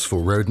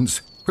ever-resourceful rodents,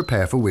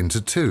 prepare for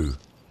winter too.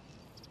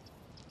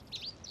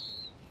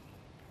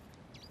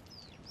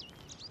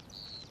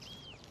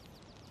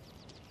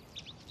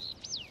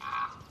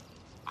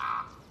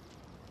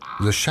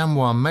 The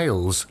chamois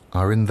males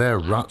are in their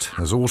rut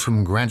as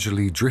autumn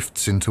gradually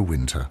drifts into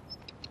winter.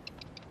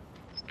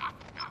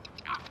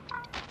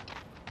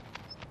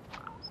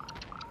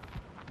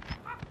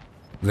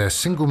 Their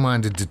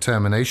single-minded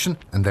determination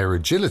and their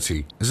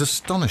agility is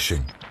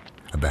astonishing,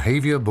 a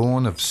behavior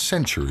born of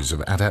centuries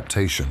of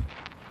adaptation.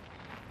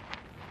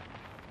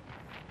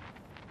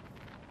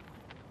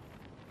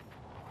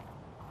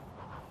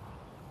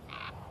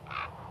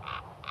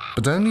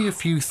 But only a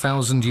few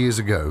thousand years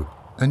ago,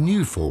 a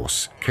new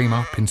force came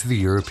up into the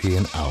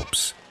European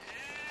Alps.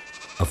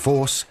 A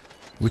force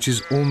which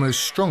is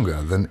almost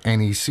stronger than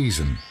any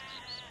season.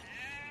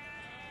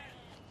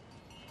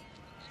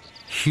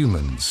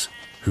 Humans,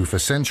 who for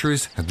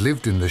centuries had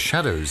lived in the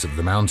shadows of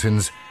the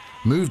mountains,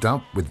 moved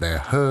up with their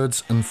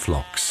herds and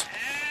flocks.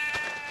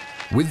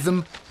 With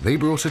them, they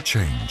brought a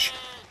change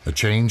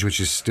which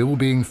is still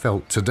being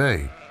felt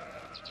today.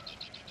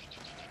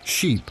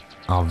 Sheep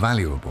are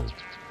valuable,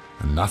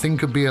 and nothing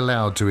could be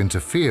allowed to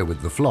interfere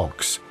with the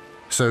flocks,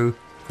 so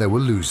there were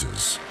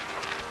losers.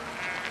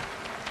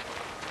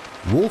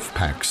 Wolf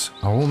packs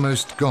are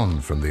almost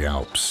gone from the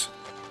Alps.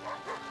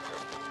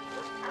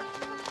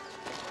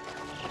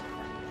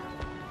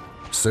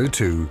 so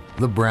too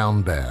the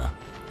brown bear,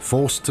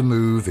 forced to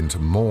move into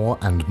more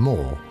and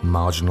more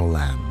marginal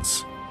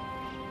lands.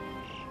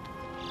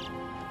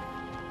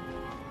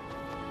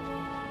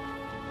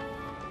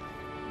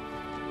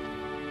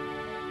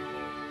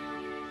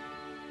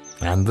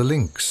 And the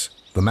lynx.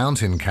 The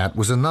mountain cat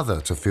was another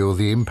to feel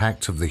the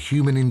impact of the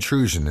human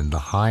intrusion in the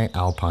high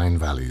alpine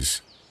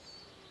valleys.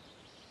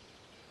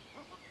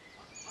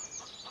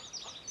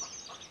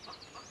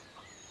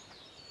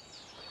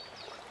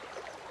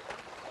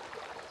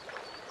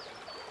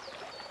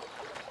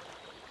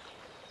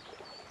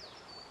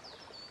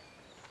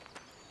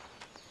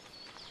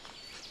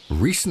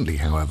 Recently,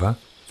 however,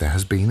 there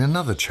has been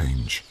another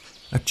change,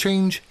 a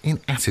change in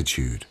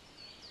attitude.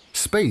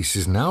 Space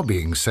is now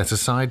being set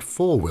aside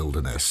for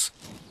wilderness,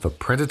 for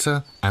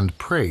predator and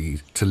prey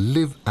to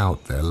live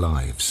out their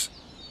lives.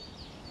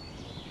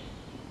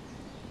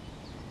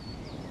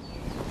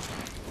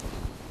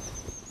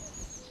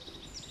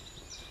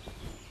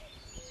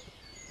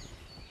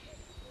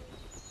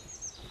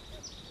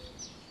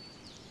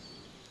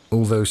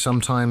 Although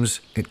sometimes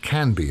it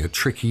can be a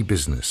tricky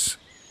business.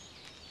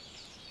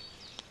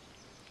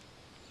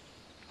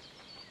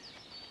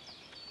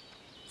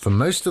 For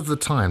most of the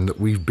time that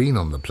we've been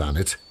on the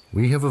planet,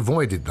 we have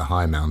avoided the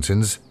high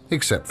mountains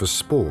except for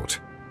sport.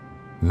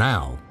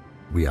 Now,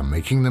 we are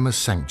making them a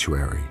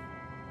sanctuary.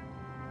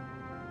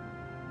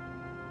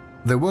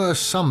 There were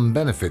some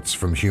benefits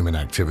from human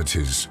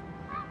activities.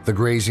 The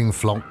grazing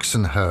flocks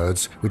and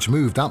herds which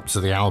moved up to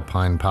the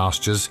alpine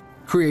pastures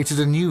created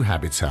a new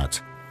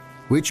habitat,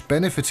 which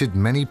benefited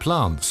many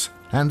plants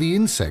and the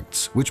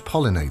insects which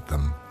pollinate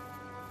them.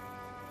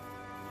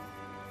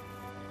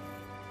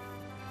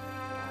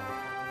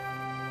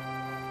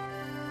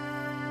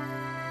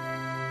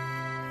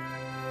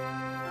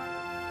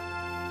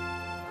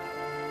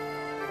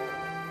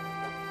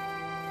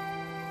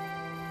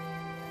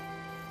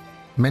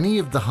 Many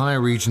of the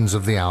higher regions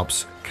of the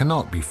Alps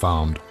cannot be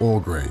farmed or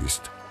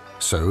grazed,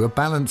 so a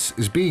balance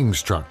is being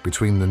struck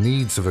between the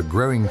needs of a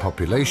growing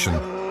population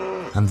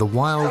and the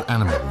wild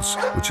animals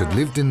which had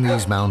lived in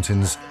these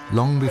mountains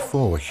long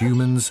before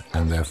humans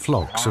and their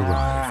flocks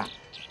arrived.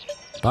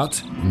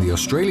 But in the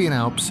Australian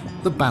Alps,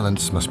 the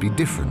balance must be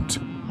different.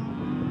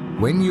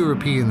 When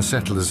European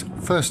settlers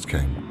first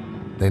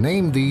came, they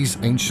named these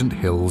ancient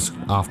hills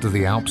after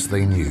the Alps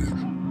they knew,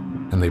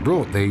 and they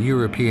brought their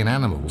European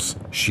animals,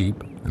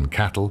 sheep and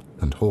cattle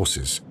and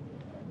horses.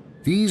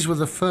 These were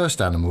the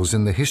first animals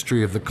in the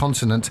history of the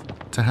continent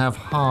to have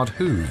hard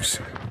hooves,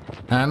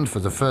 and for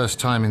the first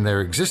time in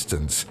their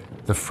existence,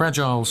 the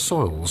fragile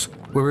soils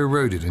were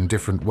eroded in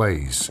different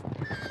ways.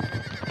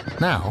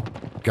 Now,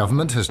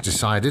 government has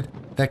decided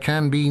there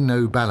can be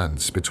no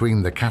balance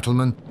between the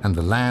cattlemen and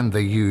the land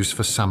they use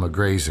for summer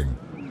grazing.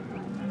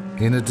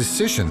 In a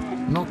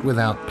decision not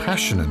without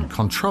passion and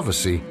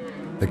controversy,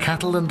 the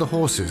cattle and the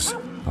horses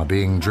are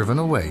being driven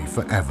away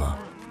forever.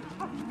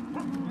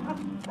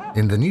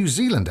 In the New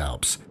Zealand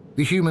Alps,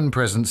 the human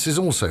presence is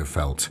also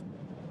felt,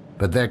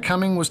 but their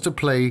coming was to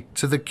play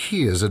to the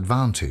kia's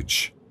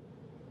advantage.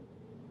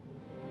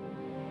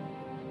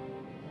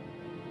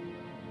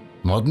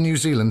 Modern New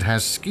Zealand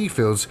has ski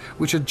fields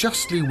which are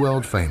justly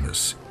world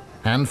famous,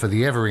 and for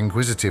the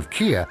ever-inquisitive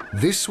kia,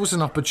 this was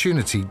an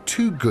opportunity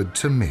too good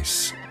to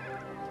miss.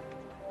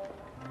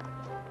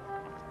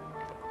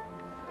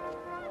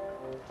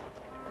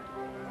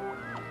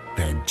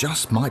 There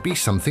just might be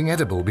something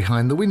edible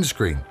behind the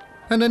windscreen.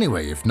 And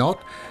anyway, if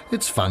not,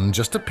 it's fun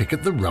just to pick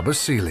at the rubber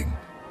ceiling.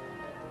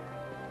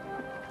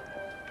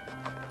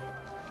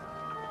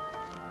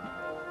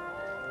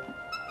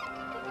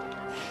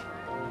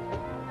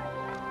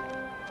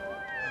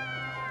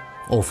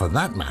 Or for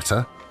that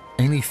matter,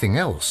 anything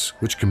else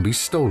which can be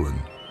stolen.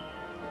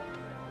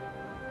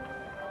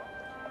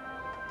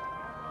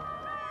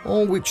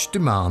 Or which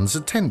demands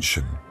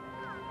attention.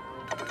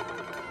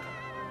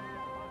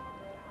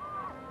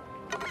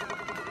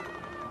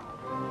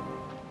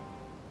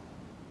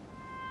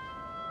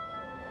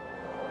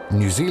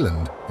 New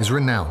Zealand is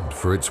renowned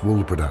for its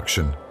wool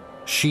production.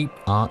 Sheep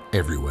are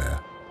everywhere,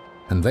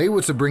 and they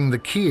were to bring the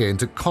kia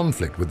into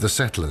conflict with the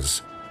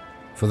settlers,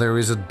 for there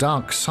is a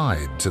dark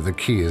side to the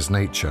kia's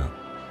nature.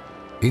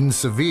 In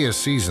severe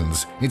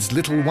seasons, it's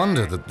little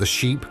wonder that the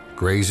sheep,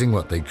 grazing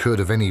what they could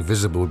of any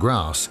visible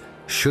grass,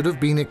 should have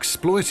been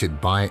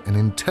exploited by an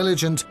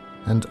intelligent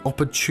and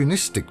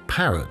opportunistic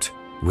parrot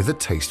with a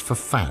taste for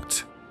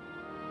fat.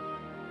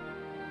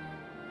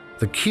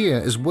 The kia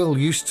is well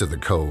used to the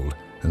cold,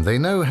 and they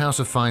know how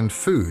to find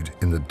food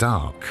in the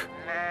dark.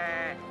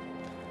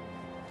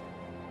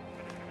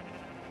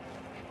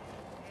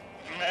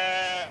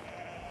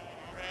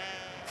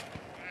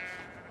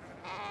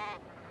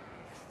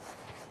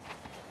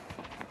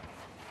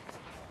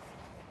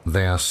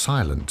 They are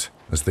silent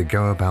as they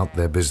go about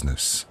their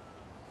business.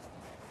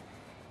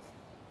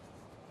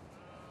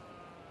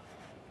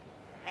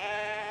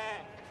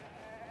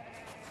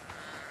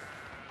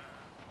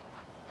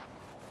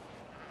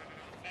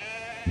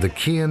 The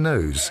kia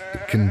knows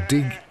it can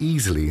dig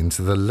easily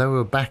into the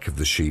lower back of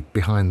the sheep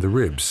behind the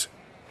ribs.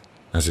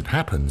 As it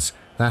happens,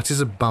 That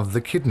is above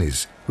the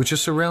kidneys, which are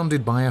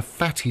surrounded by a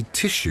fatty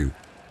tissue,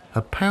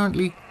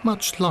 apparently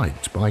much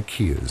liked by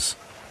keas.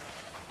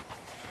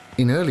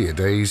 In earlier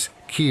days,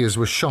 keas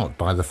were shot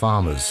by the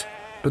farmers,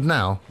 but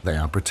now they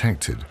are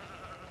protected.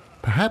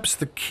 Perhaps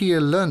the kea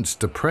learnt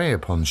to prey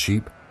upon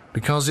sheep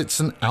because it's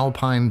an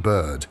alpine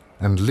bird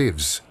and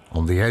lives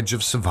on the edge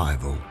of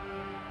survival.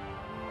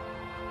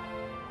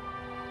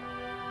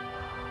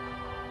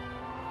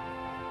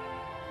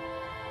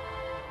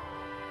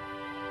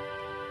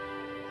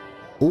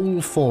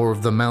 All four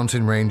of the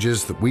mountain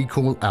ranges that we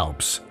call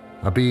Alps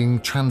are being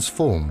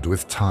transformed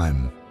with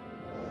time.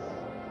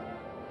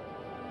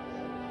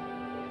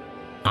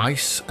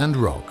 Ice and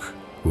rock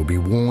will be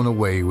worn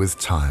away with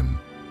time,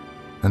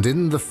 and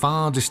in the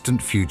far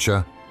distant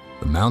future,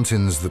 the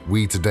mountains that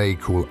we today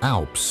call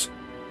Alps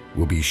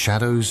will be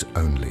shadows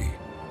only.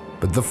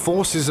 But the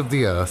forces of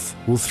the earth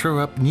will throw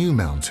up new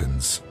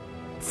mountains,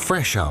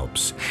 fresh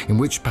Alps in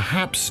which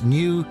perhaps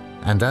new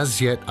and as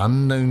yet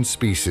unknown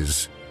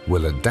species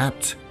will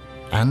adapt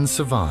and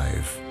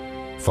survive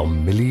for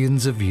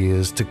millions of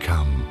years to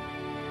come.